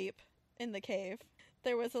not sleep in the cave.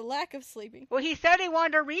 There was a lack of sleeping. Well, he said he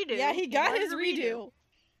wanted a redo. Yeah, he got his redo.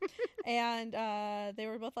 And they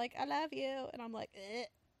were both like, "I love you," and I'm like,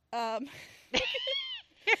 eh.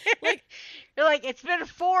 Like, you're like, it's been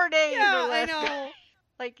 4 days. Yeah, I know.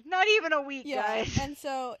 Like, not even a week, guys. And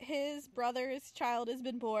so his brother's child has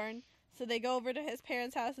been born. So they go over to his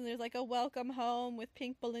parents' house, and there's like a welcome home with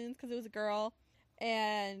pink balloons because it was a girl.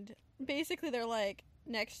 And basically they're like,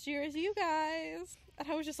 next year is you guys. And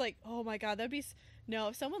I was just like, oh my god, that'd be... No,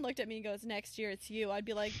 if someone looked at me and goes, next year it's you, I'd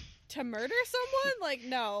be like, to murder someone? Like,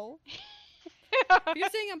 no. If you're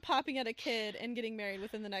saying I'm popping at a kid and getting married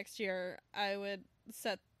within the next year, I would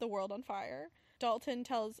set the world on fire. Dalton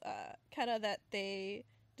tells Kenna that they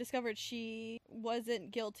discovered she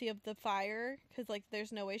wasn't guilty of the fire because, like,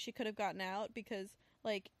 there's no way she could have gotten out because,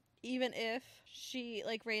 like, even if she,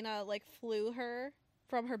 like, Raina, like, flew her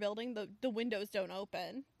from her building, the windows don't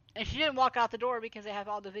open. And she didn't walk out the door because they have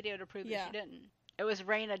all the video to prove that she didn't. It was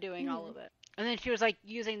Raina doing all of it. And then she was, like,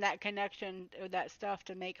 using that connection, that stuff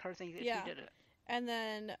to make her think that she did it. And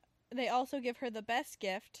then they also give her the best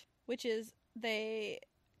gift, which is they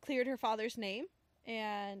cleared her father's name,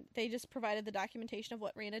 and they just provided the documentation of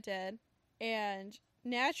what Raina did. And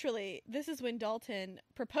naturally, this is when Dalton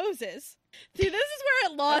proposes. See, this is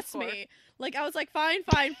where it lost me. Like, I was like, fine.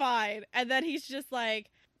 And then he's just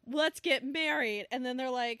like, let's get married. And then they're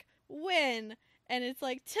like, when? And it's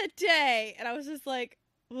like, today. And I was just like,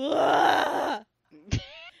 ugh!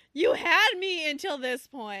 You had me until this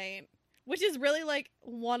point. Which is really, like,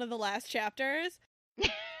 one of the last chapters.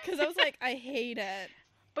 Because I was like, I hate it.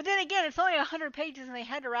 But then again, it's only 100 pages and they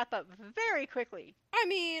had to wrap up very quickly. I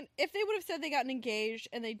mean, if they would have said they got engaged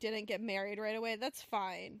and they didn't get married right away, that's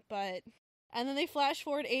fine. But and then they flash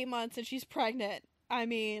forward 8 months and she's pregnant. I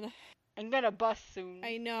mean, I'm gonna bust soon.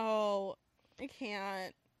 I know. I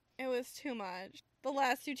can't. It was too much. The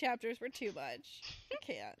last 2 chapters were too much. I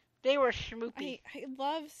can't. They were schmoopy. I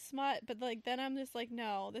love smut, but like then I'm just like,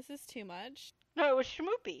 no, this is too much. No, it was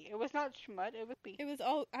schmoopy. It was not schmut. It was be. It was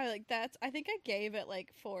I think I gave it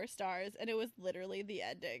like 4 stars, and it was literally the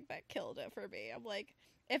ending that killed it for me. I'm like,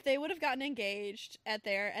 if they would have gotten engaged at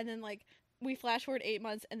there, and then like we flash forward 8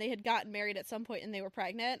 months, and they had gotten married at some point, and they were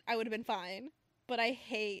pregnant, I would have been fine. But I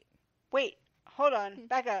hate. Wait, hold on,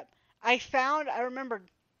 back up. I remembered,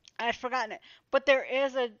 I'd forgotten it. But there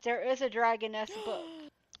is a Dragoness book,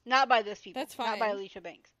 not by this people. That's fine. Not by Alicia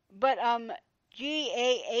Banks, but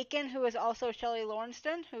G.A. Aiken, who is also Shelley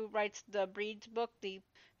Lawrenston, who writes the Breed's book, the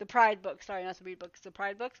Pride book. Sorry, not the Breed books, the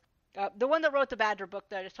Pride books. The one that wrote the Badger book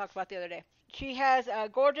that I just talked about the other day. She has a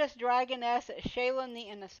gorgeous dragoness, Shaylin the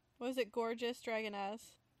Innocent. Was it gorgeous dragoness?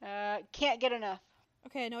 Can't get enough.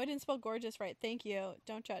 Okay, no, I didn't spell gorgeous right. Thank you.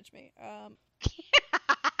 Don't judge me.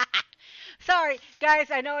 Sorry, guys.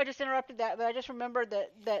 I know I just interrupted that, but I just remembered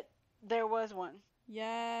that there was one.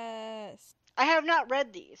 Yes. I have not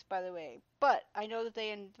read these, by the way, but I know that they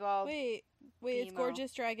involve. Wait, it's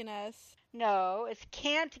gorgeous dragoness. No, it's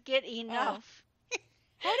can't get enough. Oh.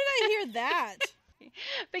 How did I hear that?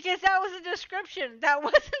 Because that was a description. That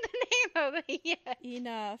wasn't the name of it yet.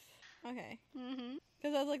 Enough. Okay. Mhm.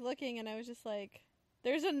 Because I was like looking, and I was just like,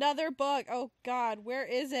 "There's another book. Oh God, where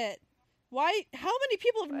is it? Why? How many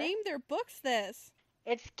people have named their books this?"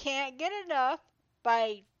 It's Can't Get Enough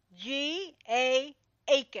by G.A.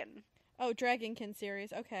 Aiken. Oh, Dragonkin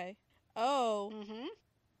series. Okay. Oh. Mhm.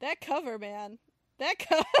 That cover, man. That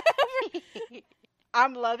cover.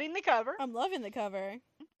 I'm loving the cover. I'm loving the cover.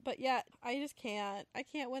 But yeah, I just can't. I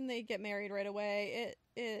can't when they get married right away.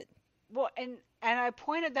 Well, and I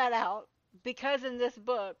pointed that out because in this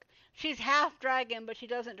book, she's half dragon, but she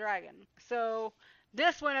doesn't dragon. So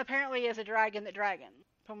this one apparently is a dragon that dragon,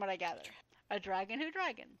 from what I gathered. A dragon who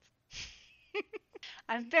dragons.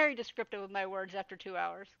 I'm very descriptive with my words after 2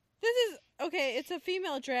 hours. This is okay. It's a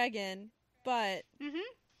female dragon, but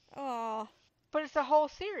but it's a whole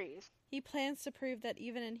series. He plans to prove that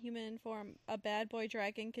even in human form, a bad boy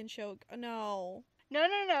dragon can show. No.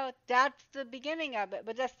 No. That's the beginning of it.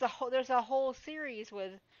 But that's the whole. There's a whole series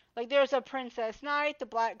with, like, there's a Princess Knight, the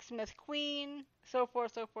Blacksmith Queen, so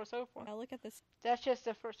forth. I'll look at this. That's just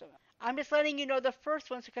the first one. I'm just letting you know the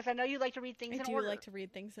first ones because I know you like to read things in order. I do like to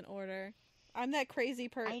read things in order. I'm that crazy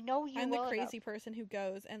person. I know you. I'm well the crazy enough. person who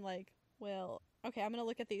goes and like, well, okay, I'm gonna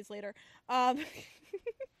look at these later. Thank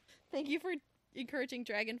you for encouraging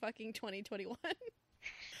dragon fucking 2021.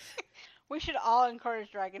 We should all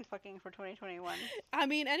encourage dragon fucking for 2021. I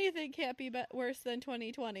mean, anything can't be worse than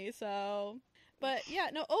 2020. So, but yeah,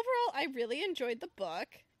 no. Overall, I really enjoyed the book.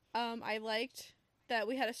 I liked that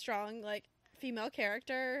we had a strong like female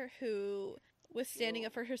character who was standing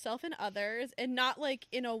up for herself and others, and not like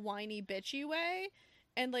in a whiny bitchy way.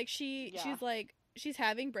 And like she's like she's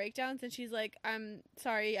having breakdowns, and she's like, "I'm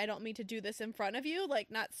sorry, I don't mean to do this in front of you." Like,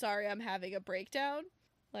 not sorry, I'm having a breakdown.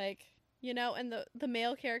 Like, you know. And the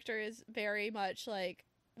male character is very much like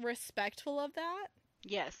respectful of that.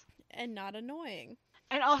 Yes. And not annoying.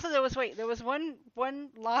 And also there was one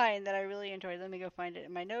line that I really enjoyed. Let me go find it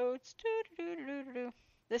in my notes.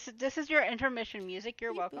 This is your intermission music.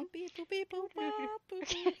 You're welcome.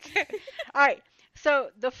 All right. So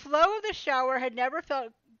the flow of the shower had never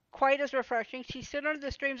felt quite as refreshing. She stood under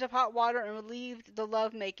the streams of hot water and relived the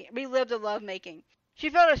lovemaking. She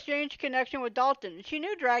felt a strange connection with Dalton. She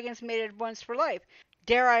knew dragons mated once for life.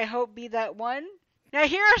 Dare I hope be that one? Now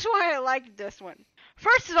here's why I liked this one.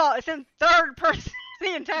 First of all, it's in third person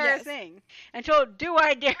the entire thing. Until do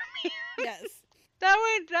I dare me? Yes. That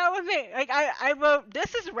would be like I wrote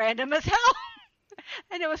this is random as hell,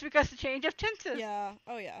 and it was because the change of tenses. Yeah.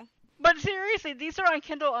 Oh yeah. But seriously, these are on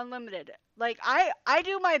Kindle Unlimited. Like I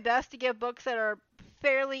do my best to get books that are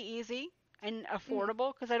fairly easy and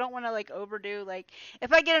affordable because I don't want to like overdo. Like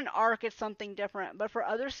if I get an arc, it's something different. But for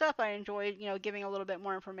other stuff, I enjoy giving a little bit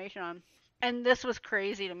more information on. And this was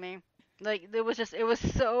crazy to me. Like it was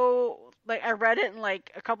so like I read it in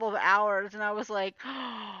like a couple of hours, and I was like,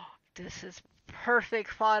 oh, this is perfect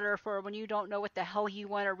fodder for when you don't know what the hell you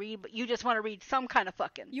want to read, but you just want to read some kind of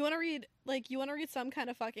fucking. You want to read some kind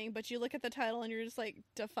of fucking, but you look at the title and you're just like,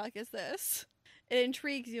 the fuck is this? It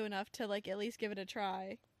intrigues you enough to like at least give it a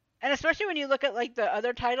try. And especially when you look at like the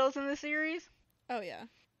other titles in the series. Oh yeah.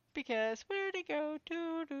 Because where'd it go?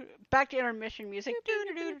 Back to intermission music.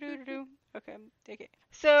 Okay. Okay.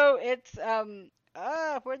 So it's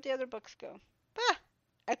where'd the other books go? Ah,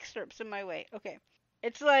 excerpts in my way. Okay.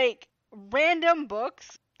 It's like random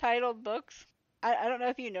books, titled books. I don't know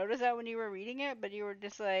if you noticed that when you were reading it, but you were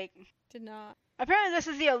just like, Did not. apparently this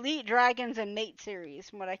is the Elite Dragons and Mate series,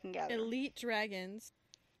 from what I can gather. Elite Dragons.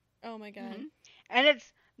 Oh my god. Hmm. And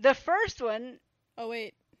it's the first one. Oh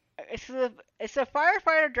wait. It's the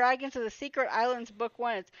Firefighter Dragons of the Secret Islands book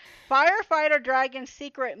 1. It's Firefighter Dragon's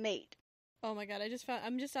Secret Mate. Oh my god.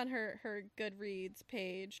 I'm just on her Goodreads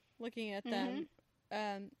page looking at them.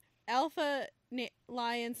 Alpha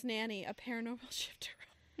Lion's Nanny, a paranormal shifter.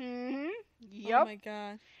 Mm-hmm. Yep. Oh my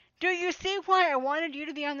god. Do you see why I wanted you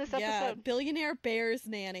to be on this Yeah, episode? Billionaire Bear's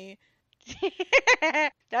Nanny.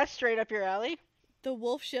 That's straight up your alley. The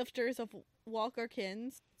Wolf Shifters of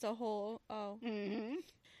Walkerkins. It's a whole. Oh. Mm-hmm.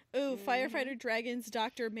 Ooh, Firefighter Dragon's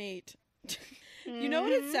Dr. Mate. You know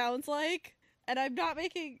what it sounds like? And I'm not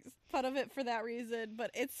making fun of it for that reason,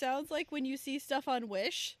 but it sounds like when you see stuff on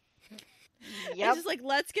Wish. Yep. It's just like,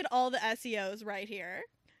 let's get all the SEOs right here.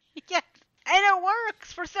 Yeah. And it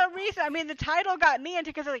works for some reason. I mean, the title got me into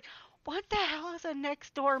because I'm like, what the hell is a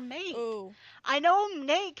next door mate? Ooh. I know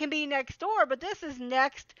Nate can be next door, but this is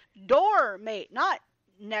next door mate, not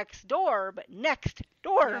next door, but next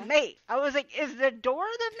door mate. I was like, is the door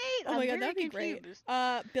the mate? Oh my god, that'd be confused.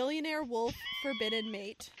 great. Billionaire Wolf Forbidden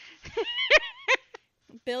Mate.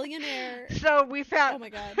 Billionaire. So we found. Oh my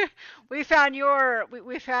god. we found your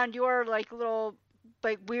like little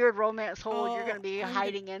like weird romance hole you're gonna be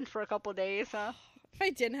hiding in for a couple days, huh? If I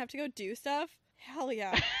didn't have to go do stuff, hell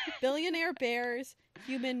yeah. Billionaire Bears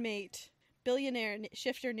Human Mate. Billionaire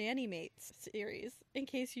Shifter Nanny Mates series. In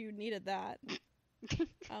case you needed that.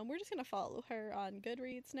 We're just gonna follow her on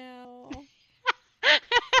Goodreads now.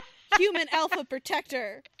 Human Alpha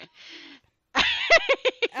Protector.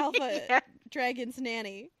 Alpha Dragon's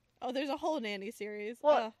Nanny. Oh, there's a whole nanny series.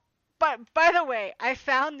 Well, but by the way, I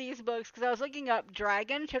found these books because I was looking up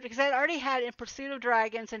dragon chapter because I already had In Pursuit of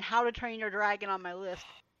Dragons and How to Train Your Dragon on my list.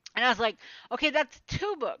 And I was like, okay, that's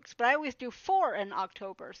 2 books, but I always do 4 in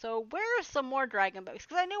October. So where's some more dragon books?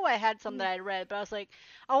 Because I knew I had some that I'd read, but I was like,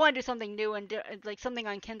 I want to do something new and like something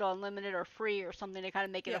on Kindle Unlimited or free or something to kind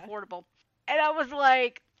of make it affordable. And I was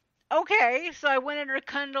like, okay. So I went into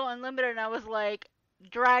Kindle Unlimited and I was like,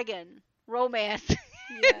 dragon, romance.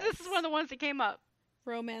 Yes. This is one of the ones that came up.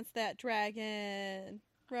 Romance that dragon.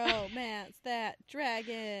 Romance that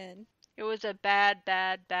dragon. It was a bad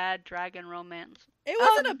dragon romance. It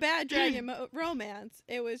wasn't a bad dragon romance.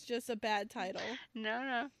 It was just a bad title.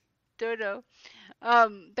 No.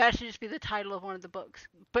 That should just be the title of one of the books.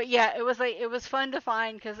 But yeah, it was fun to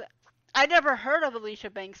find because I'd never heard of Alicia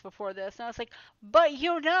Banks before this, and I was like, but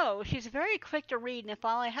she's very quick to read, and if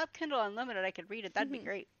I have Kindle Unlimited, I could read it. That'd be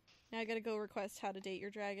great. Now I gotta go request How to Date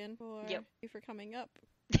Your Dragon for you for coming up.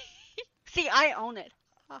 See, I own it.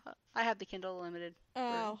 I have the Kindle Unlimited.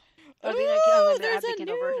 Oh, There's a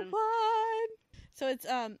new one. So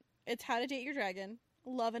it's How to Date Your Dragon,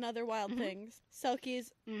 Love and Other Wild Things.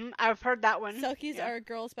 Selkies. I've heard that one. Selkies are a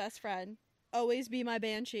girl's best friend. Always Be My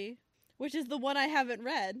Banshee, which is the one I haven't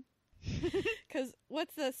read. Because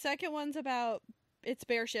what's the second one's about? It's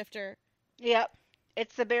Bear Shifter. Yep,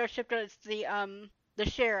 it's the Bear Shifter. It's the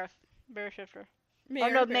sheriff Bear Shifter. Mayor.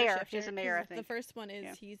 Shifter, He's a mayor, I think. The first one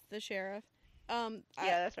is he's the sheriff.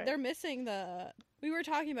 That's right. They're missing we were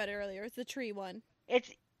talking about it earlier. It's the tree one. It's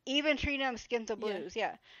Even Tree Gnome Skins the Blues.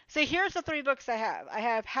 Yeah. So here's the 3 books I have. I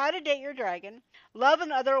have How to Date Your Dragon, Love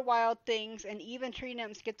and Other Wild Things, and Even Tree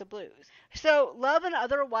Gnome Skins the Blues. So Love and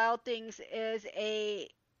Other Wild Things is a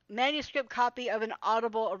manuscript copy of an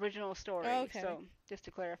Audible original story. Okay. So just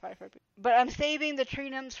to clarify for people. But I'm saving the tree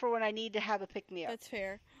gnomes for when I need to have a pick-me-up. That's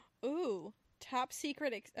fair. Ooh, top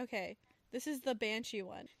secret. Okay. This is the Banshee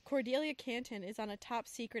one. Cordelia Canton is on a top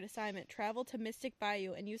secret assignment. Travel to Mystic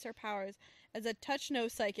Bayou and use her powers as a touch-no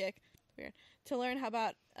psychic to learn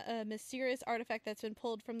about a mysterious artifact that's been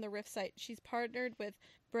pulled from the rift site. She's partnered with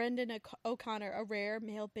Brendan O'Connor, a rare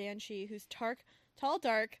male banshee who's tall,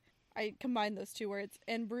 dark, I combined those 2 words,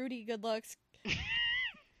 and broody good looks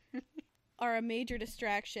are a major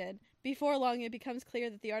distraction. Before long, it becomes clear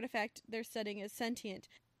that the artifact they're studying is sentient.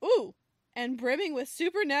 Ooh! And brimming with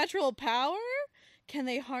supernatural power? Can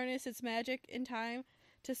they harness its magic in time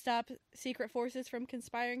to stop secret forces from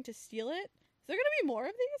conspiring to steal it? Is there going to be more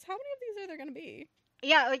of these? How many of these are there going to be?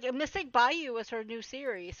 Yeah, like Mystic Bayou was her new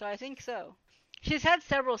series, so I think so. She's had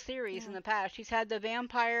several series in the past. She's had the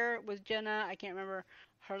vampire with Jenna. I can't remember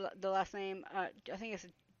the last name. I think it's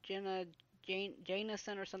Jenna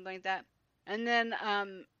Jameson or something like that. And then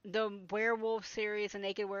the werewolf series, the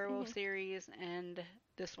Naked Werewolf series, and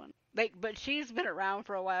this one. Like, but she's been around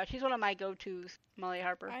for a while. She's one of my go-tos, Molly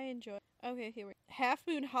Harper. I enjoy. Okay, here we Half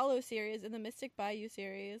Moon Hollow series and the Mystic Bayou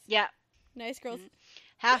series. Yeah. Nice Girls.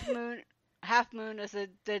 Half Moon is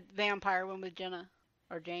the vampire one with Jenna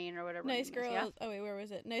or Jane or whatever. Nice Girls. Yeah? Oh wait, where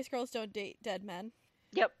was it? Nice Girls Don't Date Dead Men.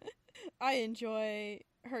 Yep. I enjoy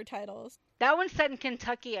her titles. That one's set in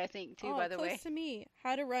Kentucky, I think, too, by the way. Close to me.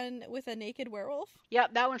 How to Run with a Naked Werewolf.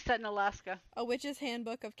 Yep, that one's set in Alaska. A Witch's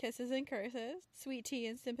Handbook of Kisses and Curses. Sweet Tea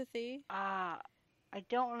and Sympathy. I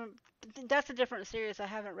don't remember. That's a different series. I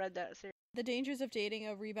haven't read that series. The Dangers of Dating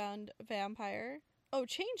a Rebound Vampire. Oh,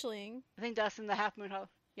 Changeling. I think that's in the Half Moon House.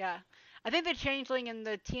 Yeah. I think the Changeling and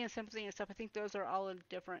the Tea and Sympathy and stuff, I think those are all in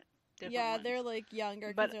different yeah, ones. they're like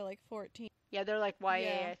younger because they're like 14. Yeah, they're like YA,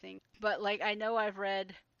 Yeah. I think. But like I know I've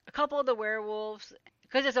read a couple of the werewolves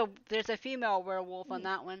because there's a female werewolf on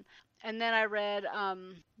that one. And then I read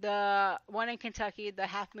the one in Kentucky, the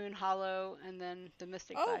Half Moon Hollow, and then the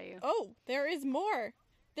Mystic Bayou. Oh, there is more.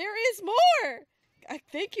 There is more.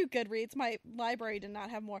 Thank you, Goodreads. My library did not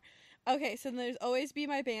have more. Okay, so there's Always Be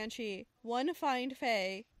My Banshee, One Find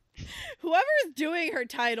Fae. Whoever's doing her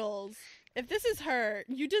titles, if this is her,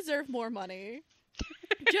 you deserve more money.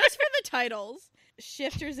 Just for the titles.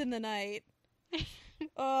 Shifters in the Night.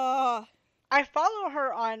 I follow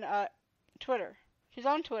her on Twitter. She's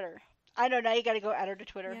on Twitter. I know, now you gotta go add her to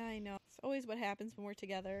Twitter. Yeah, I know. It's always what happens when we're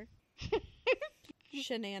together.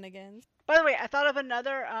 Shenanigans. By the way, I thought of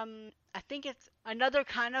another, I think it's another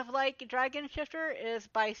kind of like Dragon Shifter is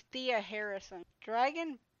by Thea Harrison.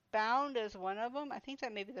 Dragon Bound is one of them. I think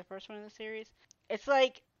that may be the first one in the series. It's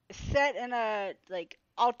like set in a like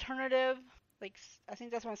alternative, like I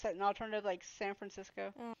think that's one set in alternative like San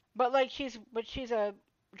Francisco. Oh. But like she's a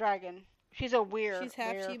dragon. She's a weird. She's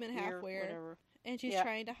half human, half weird. Whatever. And she's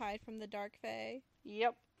trying to hide from the Dark Fae.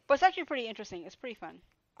 Yep. But it's actually pretty interesting. It's pretty fun.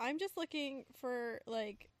 I'm just looking for,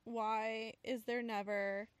 like, why is there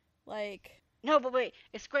never, like... No, but wait.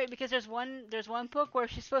 It's great because there's one book where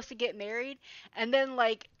she's supposed to get married, and then,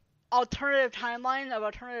 like, alternative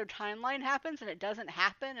timeline happens, and it doesn't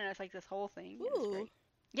happen, and it's, like, this whole thing. Ooh.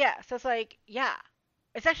 Yeah, so it's, like, yeah.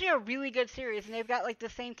 It's actually a really good series, and they've got, like, the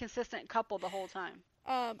same consistent couple the whole time.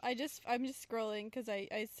 I'm just scrolling because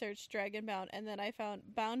I searched Dragon Bound and then I found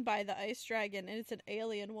Bound by the Ice Dragon and it's an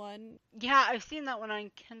alien one. Yeah, I've seen that one on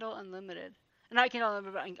Kindle Unlimited. Not Kindle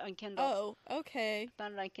Unlimited, but on Kindle. Oh, okay.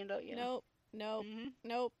 Found it on Kindle, yeah. Nope. Mm-hmm.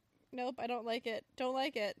 Nope. I don't like it. Don't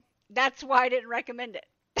like it. That's why I didn't recommend it.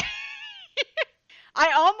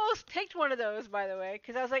 I almost picked one of those, by the way,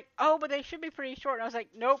 because I was like, oh, but they should be pretty short. And I was like,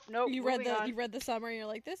 nope. You read the summary and you're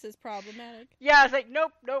like, this is problematic. Yeah, I was like,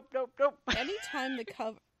 nope. Anytime the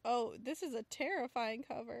cover. Oh, this is a terrifying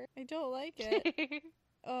cover. I don't like it.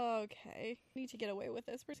 Okay. Need to get away with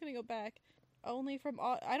this. We're just gonna go back. Only from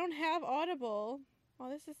I don't have Audible. Oh,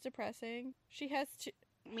 this is depressing. She has to.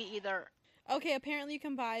 Me either. Okay, apparently you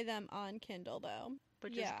can buy them on Kindle though.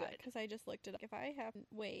 Which is good. Because I just looked it up. If I have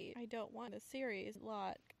I don't want a series a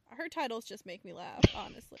lot. Her titles just make me laugh,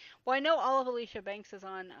 honestly. Well, I know all of Alicia Banks is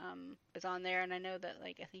on there, and I know that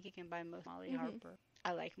like I think you can buy most Molly Harper.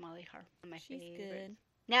 I like Molly Harper. She's favorite. Good.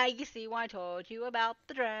 Now you see why I told you about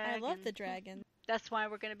the dragon. I love the dragon. That's why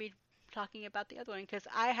we're gonna be talking about the other one because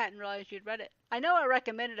I hadn't realized you'd read it. I know I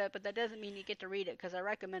recommended it, but that doesn't mean you get to read it because I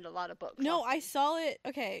recommend a lot of books. No, I saw it.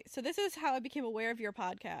 Okay, so this is how I became aware of your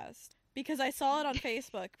podcast. Because I saw it on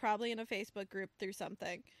Facebook, probably in a Facebook group through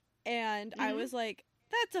something. And I was like,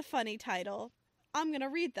 that's a funny title. I'm going to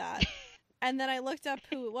read that. And then I looked up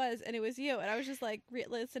who it was, and it was you. And I was just like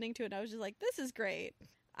listening to it, and I was just like, this is great.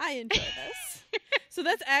 I enjoy this. So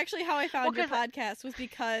that's actually how I found your podcast, was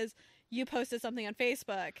because you posted something on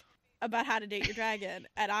Facebook about how to date your dragon.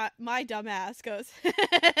 And my dumb ass goes...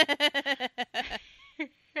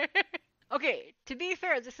 Okay, to be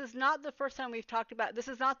fair, this is not the first time we've talked about, this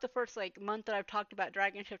is not the first, like, month that I've talked about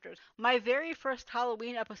Dragon Shifters. My very first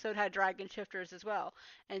Halloween episode had Dragon Shifters as well,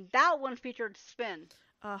 and that one featured Spin,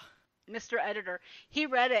 Mr. Editor. He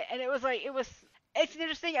read it, and it's an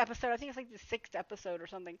interesting episode. I think it's like the 6th episode or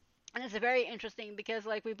something, and it's very interesting because,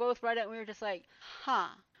 like, we both read it, and we were just like, huh.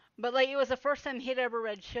 But, like, it was the first time he'd ever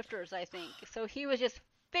read Shifters, I think, so he was just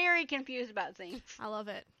very confused about things. I love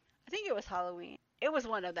it. I think it was Halloween. It was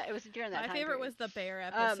one of that. It was during that time. My favorite was the bear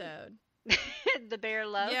episode. The Bear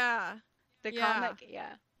Love? Yeah. The comic?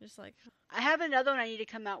 Yeah. Just like... I have another one I need to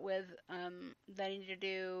come out with that I need to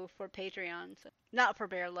do for Patreon. So, not for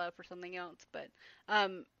Bear Love, for something else. But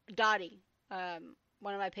Dottie,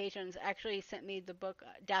 one of my patrons, actually sent me the book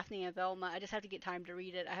Daphne and Velma. I just have to get time to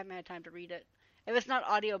read it. I haven't had time to read it. If it's not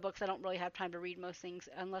audiobooks, I don't really have time to read most things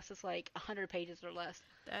unless it's like 100 pages or less.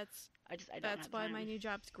 That's I don't have why time. my new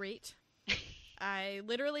job's great. I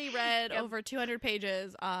literally read Yep. over 200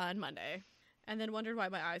 pages on Monday and then wondered why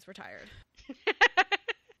my eyes were tired.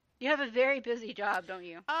 You have a very busy job, don't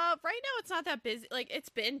you? Right now it's not that busy. Like, it's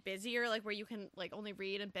been busier, like, where you can, like, only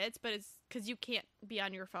read in bits, but it's because you can't be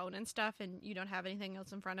on your phone and stuff and you don't have anything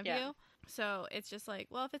else in front of Yeah. you. So it's just like,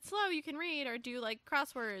 well, if it's slow, you can read or do, like,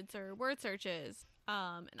 crosswords or word searches.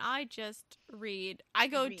 And I just read. I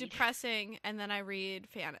go depressing and then I read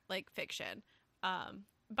fiction.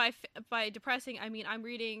 By depressing, I mean I'm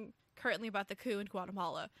reading currently about the coup in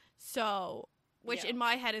Guatemala. So, which in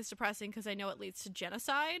my head is depressing because I know it leads to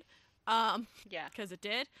genocide. Yeah. Because it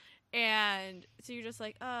did. And so you're just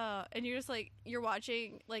like, oh, and you're just like, you're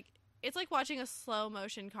watching, like, it's like watching a slow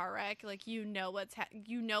motion car wreck. Like, you know what's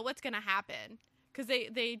gonna happen because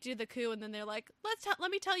they do the coup and then they're like, let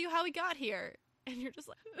me tell you how we got here, and you're just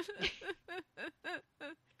like,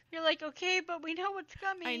 You're like, okay, but we know what's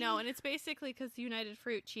coming. I know, and it's basically because United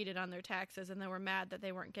Fruit cheated on their taxes and they were mad that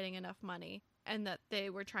they weren't getting enough money and that they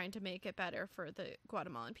were trying to make it better for the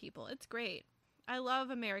Guatemalan people. It's great. I love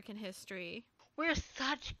American history. We're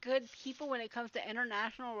such good people when it comes to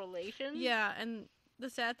international relations. Yeah, and the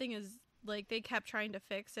sad thing is, like, they kept trying to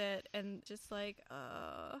fix it and just like,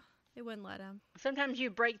 they wouldn't let him. Sometimes you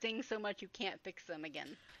break things so much you can't fix them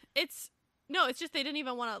again. It's just they didn't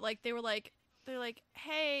even want to, like, they're like,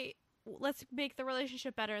 hey, let's make the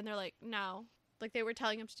relationship better, and they're like, no. Like, they were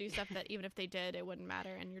telling him to do stuff that even if they did, it wouldn't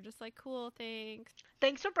matter, and you're just like, cool, thanks.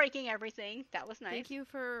 Thanks for breaking everything. That was nice. Thank you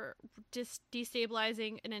for just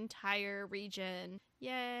destabilizing an entire region.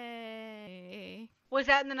 Yay. Was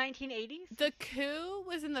that in the 1980s? The coup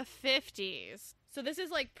was in the 50s. So this is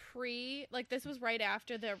like this was right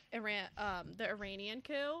after the Iranian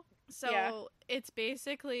coup. So It's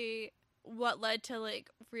basically what led to, like,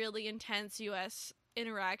 really intense US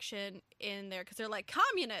interaction in there, because they're like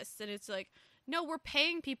communists, and it's like, no, we're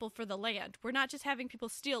paying people for the land. We're not just having people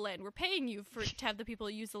steal land. We're paying you to have the people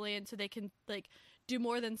use the land so they can, like, do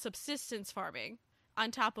more than subsistence farming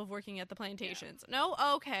on top of working at the plantations. Yeah. No?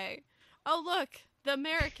 Okay. Oh, look, the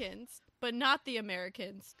Americans, but not the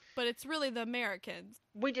Americans. But it's really the Americans.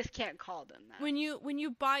 We just can't call them that. When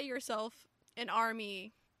you buy yourself an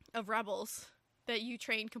army of rebels that you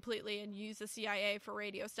train completely and use the CIA for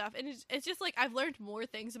radio stuff, and it's just like, I've learned more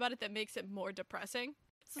things about it that makes it more depressing.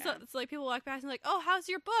 So it's like people walk past and like, oh, how's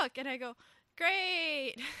your book? And I go,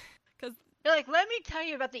 great. Because you're like, let me tell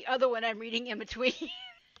you about the other one I'm reading in between.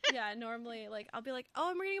 Yeah, normally, like, I'll be like, oh,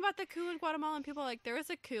 I'm reading about the coup in Guatemala, and people are like, there was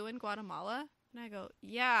a coup in Guatemala? And I go,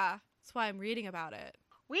 yeah, that's why I'm reading about it.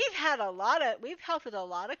 We've helped with a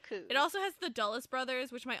lot of coups. It also has the Dulles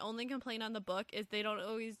brothers, which my only complaint on the book is they don't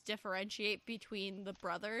always differentiate between the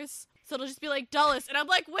brothers. So it'll just be like, Dulles, and I'm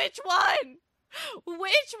like, which one?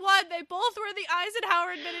 Which one? They both were the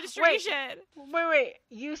Eisenhower administration. Wait.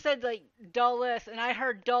 You said, like, Dulles, and I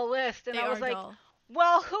heard Dullest, and I was like, dull.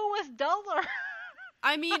 Well, who was duller?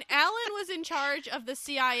 I mean, Allen was in charge of the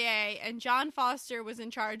CIA, and John Foster was in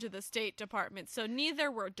charge of the State Department, so neither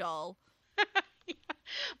were dull. Yeah.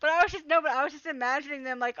 But I was just imagining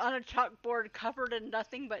them, like, on a chalkboard covered in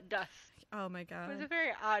nothing but dust. Oh my god. It was a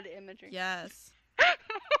very odd imagery. Yes.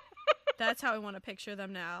 That's how I want to picture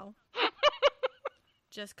them now.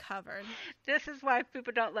 Just covered. This is why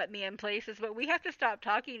people don't let me in places, but we have to stop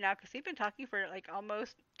talking now because we've been talking for like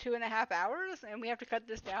almost 2.5 hours, and we have to cut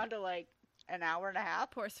this down to like an hour and a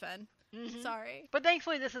half. Poor Sven. Mm-hmm. Sorry. But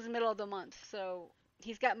thankfully this is the middle of the month, so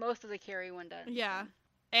he's got most of the Carrie one done. Yeah.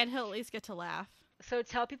 And he'll at least get to laugh. So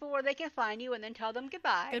tell people where they can find you and then tell them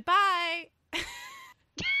goodbye. Goodbye!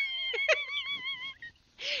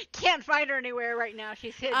 Can't find her anywhere right now.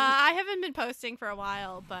 She's hidden. I haven't been posting for a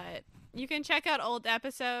while, but you can check out old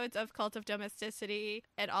episodes of Cult of Domesticity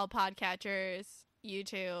at all podcatchers,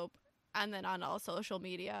 YouTube, and then on all social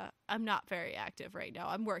media. I'm not very active right now.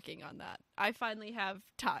 I'm working on that. I finally have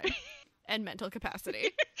time and mental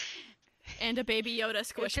capacity. And a Baby Yoda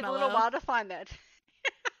Squishmallow. It took a little while to find that.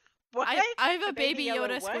 What? I have a Baby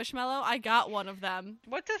Yoda what? Squishmallow. I got one of them.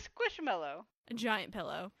 What's a Squishmallow? A giant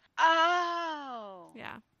pillow. Oh.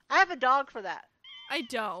 Yeah. I have a dog for that. I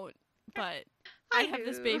don't, but I have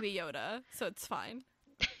this Baby Yoda, so it's fine.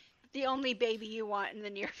 The only baby you want in the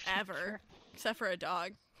near future. Ever. Except for a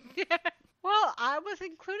dog. Well, I was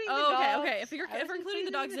including the dogs. Okay. If we're including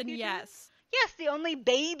the dogs, then yes. Yes, the only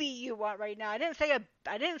baby you want right now. I didn't say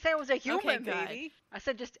it was a human baby. I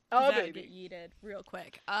said just a baby. Get yeeted real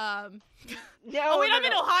quick. No. Oh wait, I'm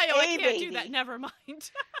in Ohio. I can't baby. do that. Never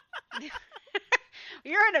mind.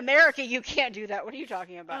 You're in America. You can't do that. What are you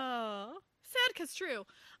talking about? Oh, sad 'cause true.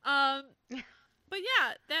 But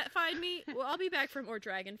yeah, find me. Well, I'll be back for more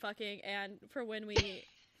dragon fucking, and for when we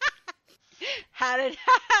how to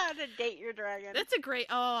date your dragon. That's a great.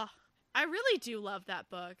 Oh, I really do love that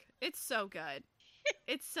book. It's so good.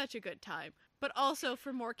 It's such a good time. But also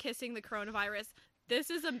for more kissing the coronavirus, this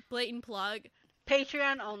is a blatant plug.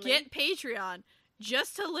 Patreon only. Get Patreon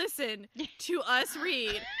just to listen to us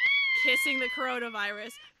read Kissing the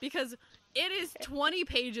Coronavirus, because it is 20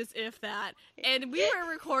 pages, if that, and we were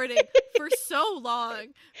recording for so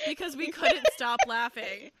long because we couldn't stop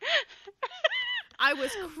laughing. I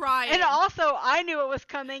was crying. And also, I knew it was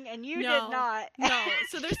coming, and you did not. No.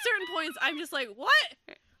 So there's certain points I'm just like,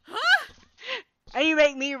 what? Huh? And you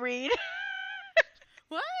make me read.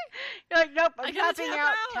 What? You're like, nope, I'm tapping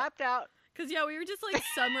out. Tapped out. Because, yeah, we were just, like,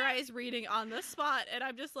 summarized reading on the spot, and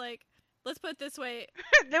I'm just like, let's put it this way.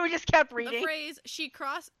 Then we just kept reading. The phrase, she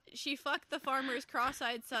fucked the farmer's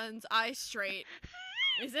cross-eyed son's eyes straight,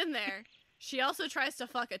 is in there. She also tries to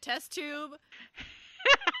fuck a test tube.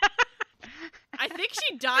 I think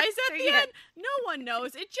she dies at the end. No one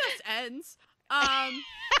knows. It just ends.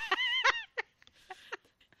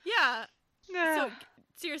 Yeah. So,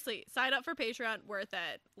 seriously, sign up for Patreon. Worth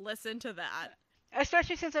it. Listen to that.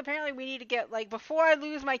 Especially since apparently we need to get, like, before I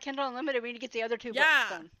lose my Kindle Unlimited, we need to get the other two books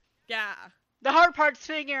done. Yeah. The hard part's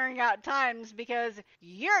figuring out times because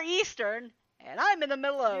you're Eastern and I'm in the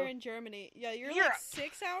middle of. You're in Germany. Yeah, you're like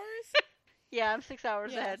 6 hours? Yeah, I'm 6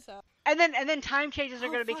 hours ahead. So. And then time changes are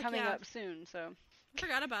going to be coming up soon, so. I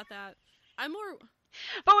forgot about that. I'm more.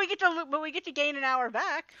 But we get to gain an hour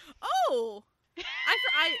back. Oh,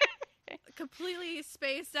 I completely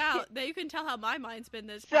spaced out. That you can tell how my mind's been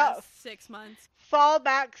this past 6 months. Fall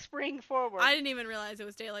back, spring forward. I didn't even realize it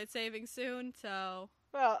was daylight saving soon, so.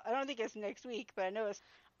 Well, I don't think it's next week, but I know it's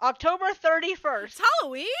October 31st. It's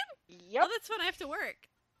Halloween? Yep. Oh, that's when I have to work.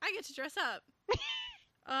 I get to dress up.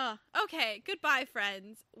 Okay, goodbye,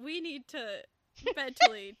 friends. We need to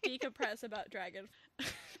mentally decompress about Dragon.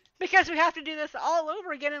 Because we have to do this all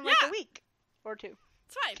over again in like a week or two.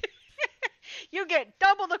 It's fine. You get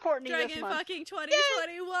double the Courtney Dragon this month. fucking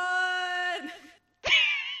 2021!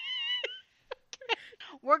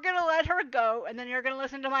 We're gonna let her go, and then you're gonna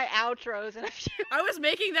listen to my outros in a few. I was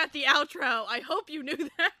making that the outro. I hope you knew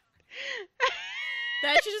that.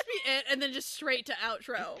 That should just be it, and then just straight to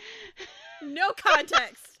outro. No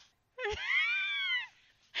context.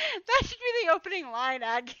 That should be the opening line.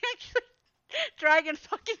 Actually, Dragon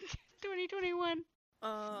fucking 2021.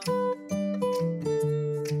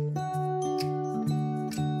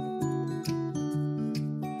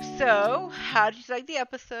 So, how did you like the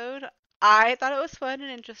episode? I thought it was fun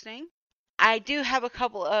and interesting. I do have a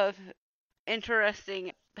couple of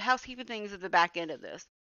interesting housekeeping things at the back end of this.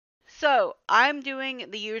 So, I'm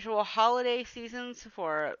doing the usual holiday seasons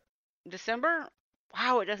for December.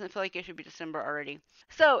 Wow, it doesn't feel like it should be December already.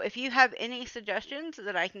 So, if you have any suggestions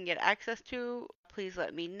that I can get access to, please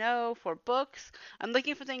let me know for books. I'm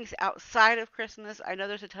looking for things outside of Christmas. I know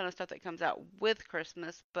there's a ton of stuff that comes out with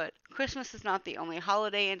Christmas, but Christmas is not the only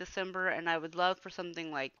holiday in December, and I would love for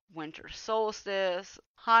something like Winter Solstice,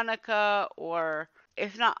 Hanukkah, or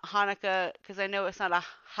if not Hanukkah, because I know it's not a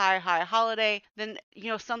high holiday, then,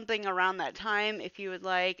 something around that time if you would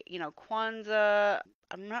like, Kwanzaa.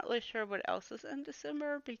 I'm not really sure what else is in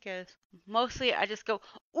December because mostly I just go,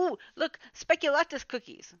 ooh, look, Speculatus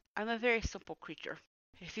cookies. I'm a very simple creature.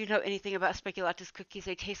 If you know anything about Speculatus cookies,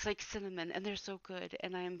 they taste like cinnamon and they're so good.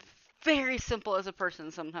 And I am very simple as a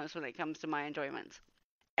person sometimes when it comes to my enjoyments.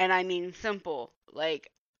 And I mean simple,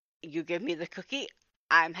 like you give me the cookie,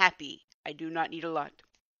 I'm happy. I do not need a lot.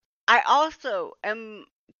 I also am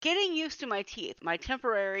getting used to my teeth, my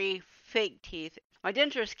temporary fake teeth. My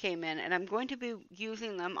dentures came in, and I'm going to be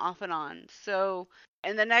using them off and on. So,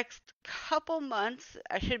 in the next couple months,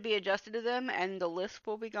 I should be adjusted to them, and the lisp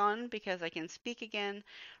will be gone because I can speak again.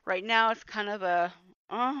 Right now, it's kind of a,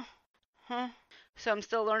 So, I'm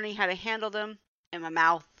still learning how to handle them in my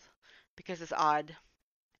mouth because it's odd.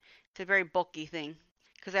 It's a very bulky thing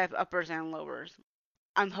because I have uppers and lowers.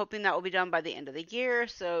 I'm hoping that will be done by the end of the year.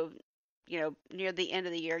 So, near the end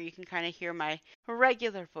of the year, you can kind of hear my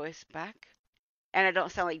regular voice back. And I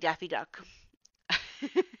don't sound like Daffy Duck.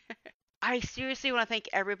 I seriously want to thank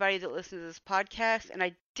everybody that listens to this podcast. And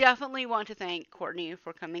I definitely want to thank Courtney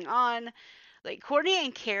for coming on. Like, Courtney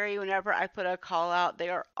and Carrie, whenever I put a call out, they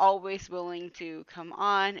are always willing to come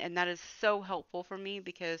on. And that is so helpful for me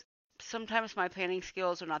because sometimes my planning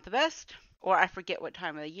skills are not the best. Or I forget what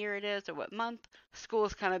time of the year it is or what month. School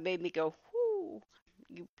has kind of made me go, whoo.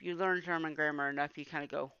 You learn German grammar enough, you kind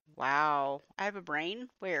of go, wow, I have a brain?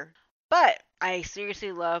 Where? But I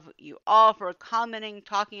seriously love you all for commenting,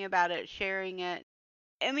 talking about it, sharing it.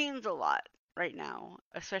 It means a lot right now,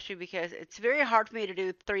 especially because it's very hard for me to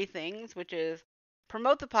do three things, which is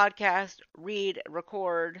promote the podcast, read,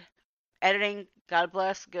 record. Editing, God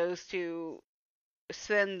bless, goes to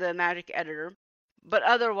Sven, the magic editor. But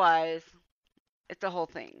otherwise, it's a whole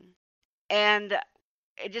thing. And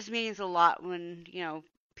it just means a lot when,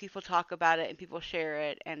 people talk about it and people share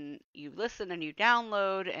it and you listen and you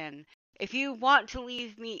download. And if you want to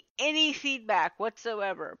leave me any feedback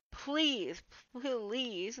whatsoever, please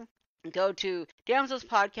go to Damsels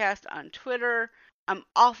Podcast on Twitter. I'm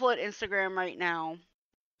awful at Instagram right now.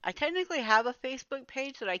 I technically have a Facebook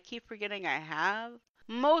page that I keep forgetting I have.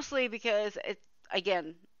 Mostly because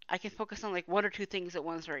again, I can focus on like one or two things at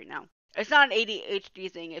once right now. It's not an ADHD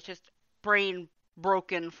thing, it's just brain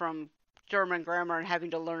broken from German grammar and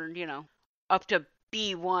having to learn, up to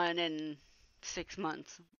B1 in 6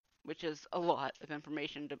 months, which is a lot of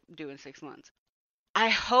information to do in 6 months. I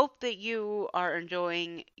hope that you are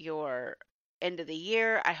enjoying your end of the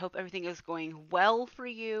year. I hope everything is going well for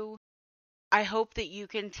you. I hope that you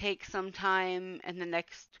can take some time in the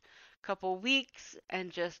next couple weeks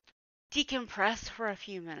and just decompress for a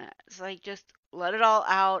few minutes. Like, just let it all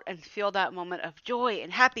out and feel that moment of joy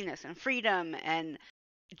and happiness and freedom, and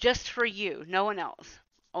just for you, no one else,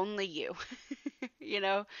 only you.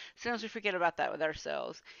 Sometimes we forget about that with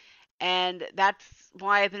ourselves. And that's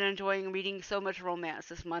why I've been enjoying reading so much romance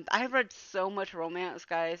this month. I've read so much romance,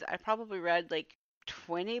 guys. I probably read like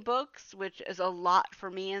 20 books, which is a lot for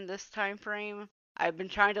me in this time frame. I've been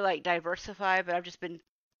trying to like diversify, but I've just been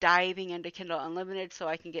diving into Kindle Unlimited so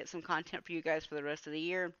I can get some content for you guys for the rest of the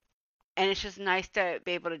year. And it's just nice to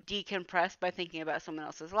be able to decompress by thinking about someone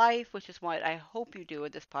else's life, which is what I hope you do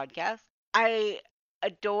with this podcast. I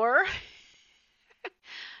adore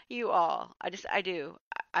you all. I do.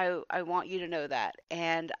 I want you to know that.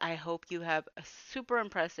 And I hope you have a super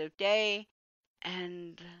impressive day.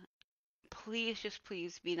 And please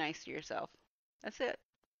be nice to yourself. That's it.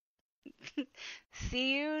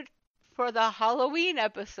 See you for the Halloween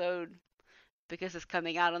episode, because it's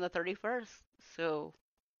coming out on the 31st. So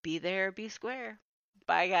be there, be square.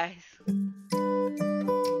 Bye, guys.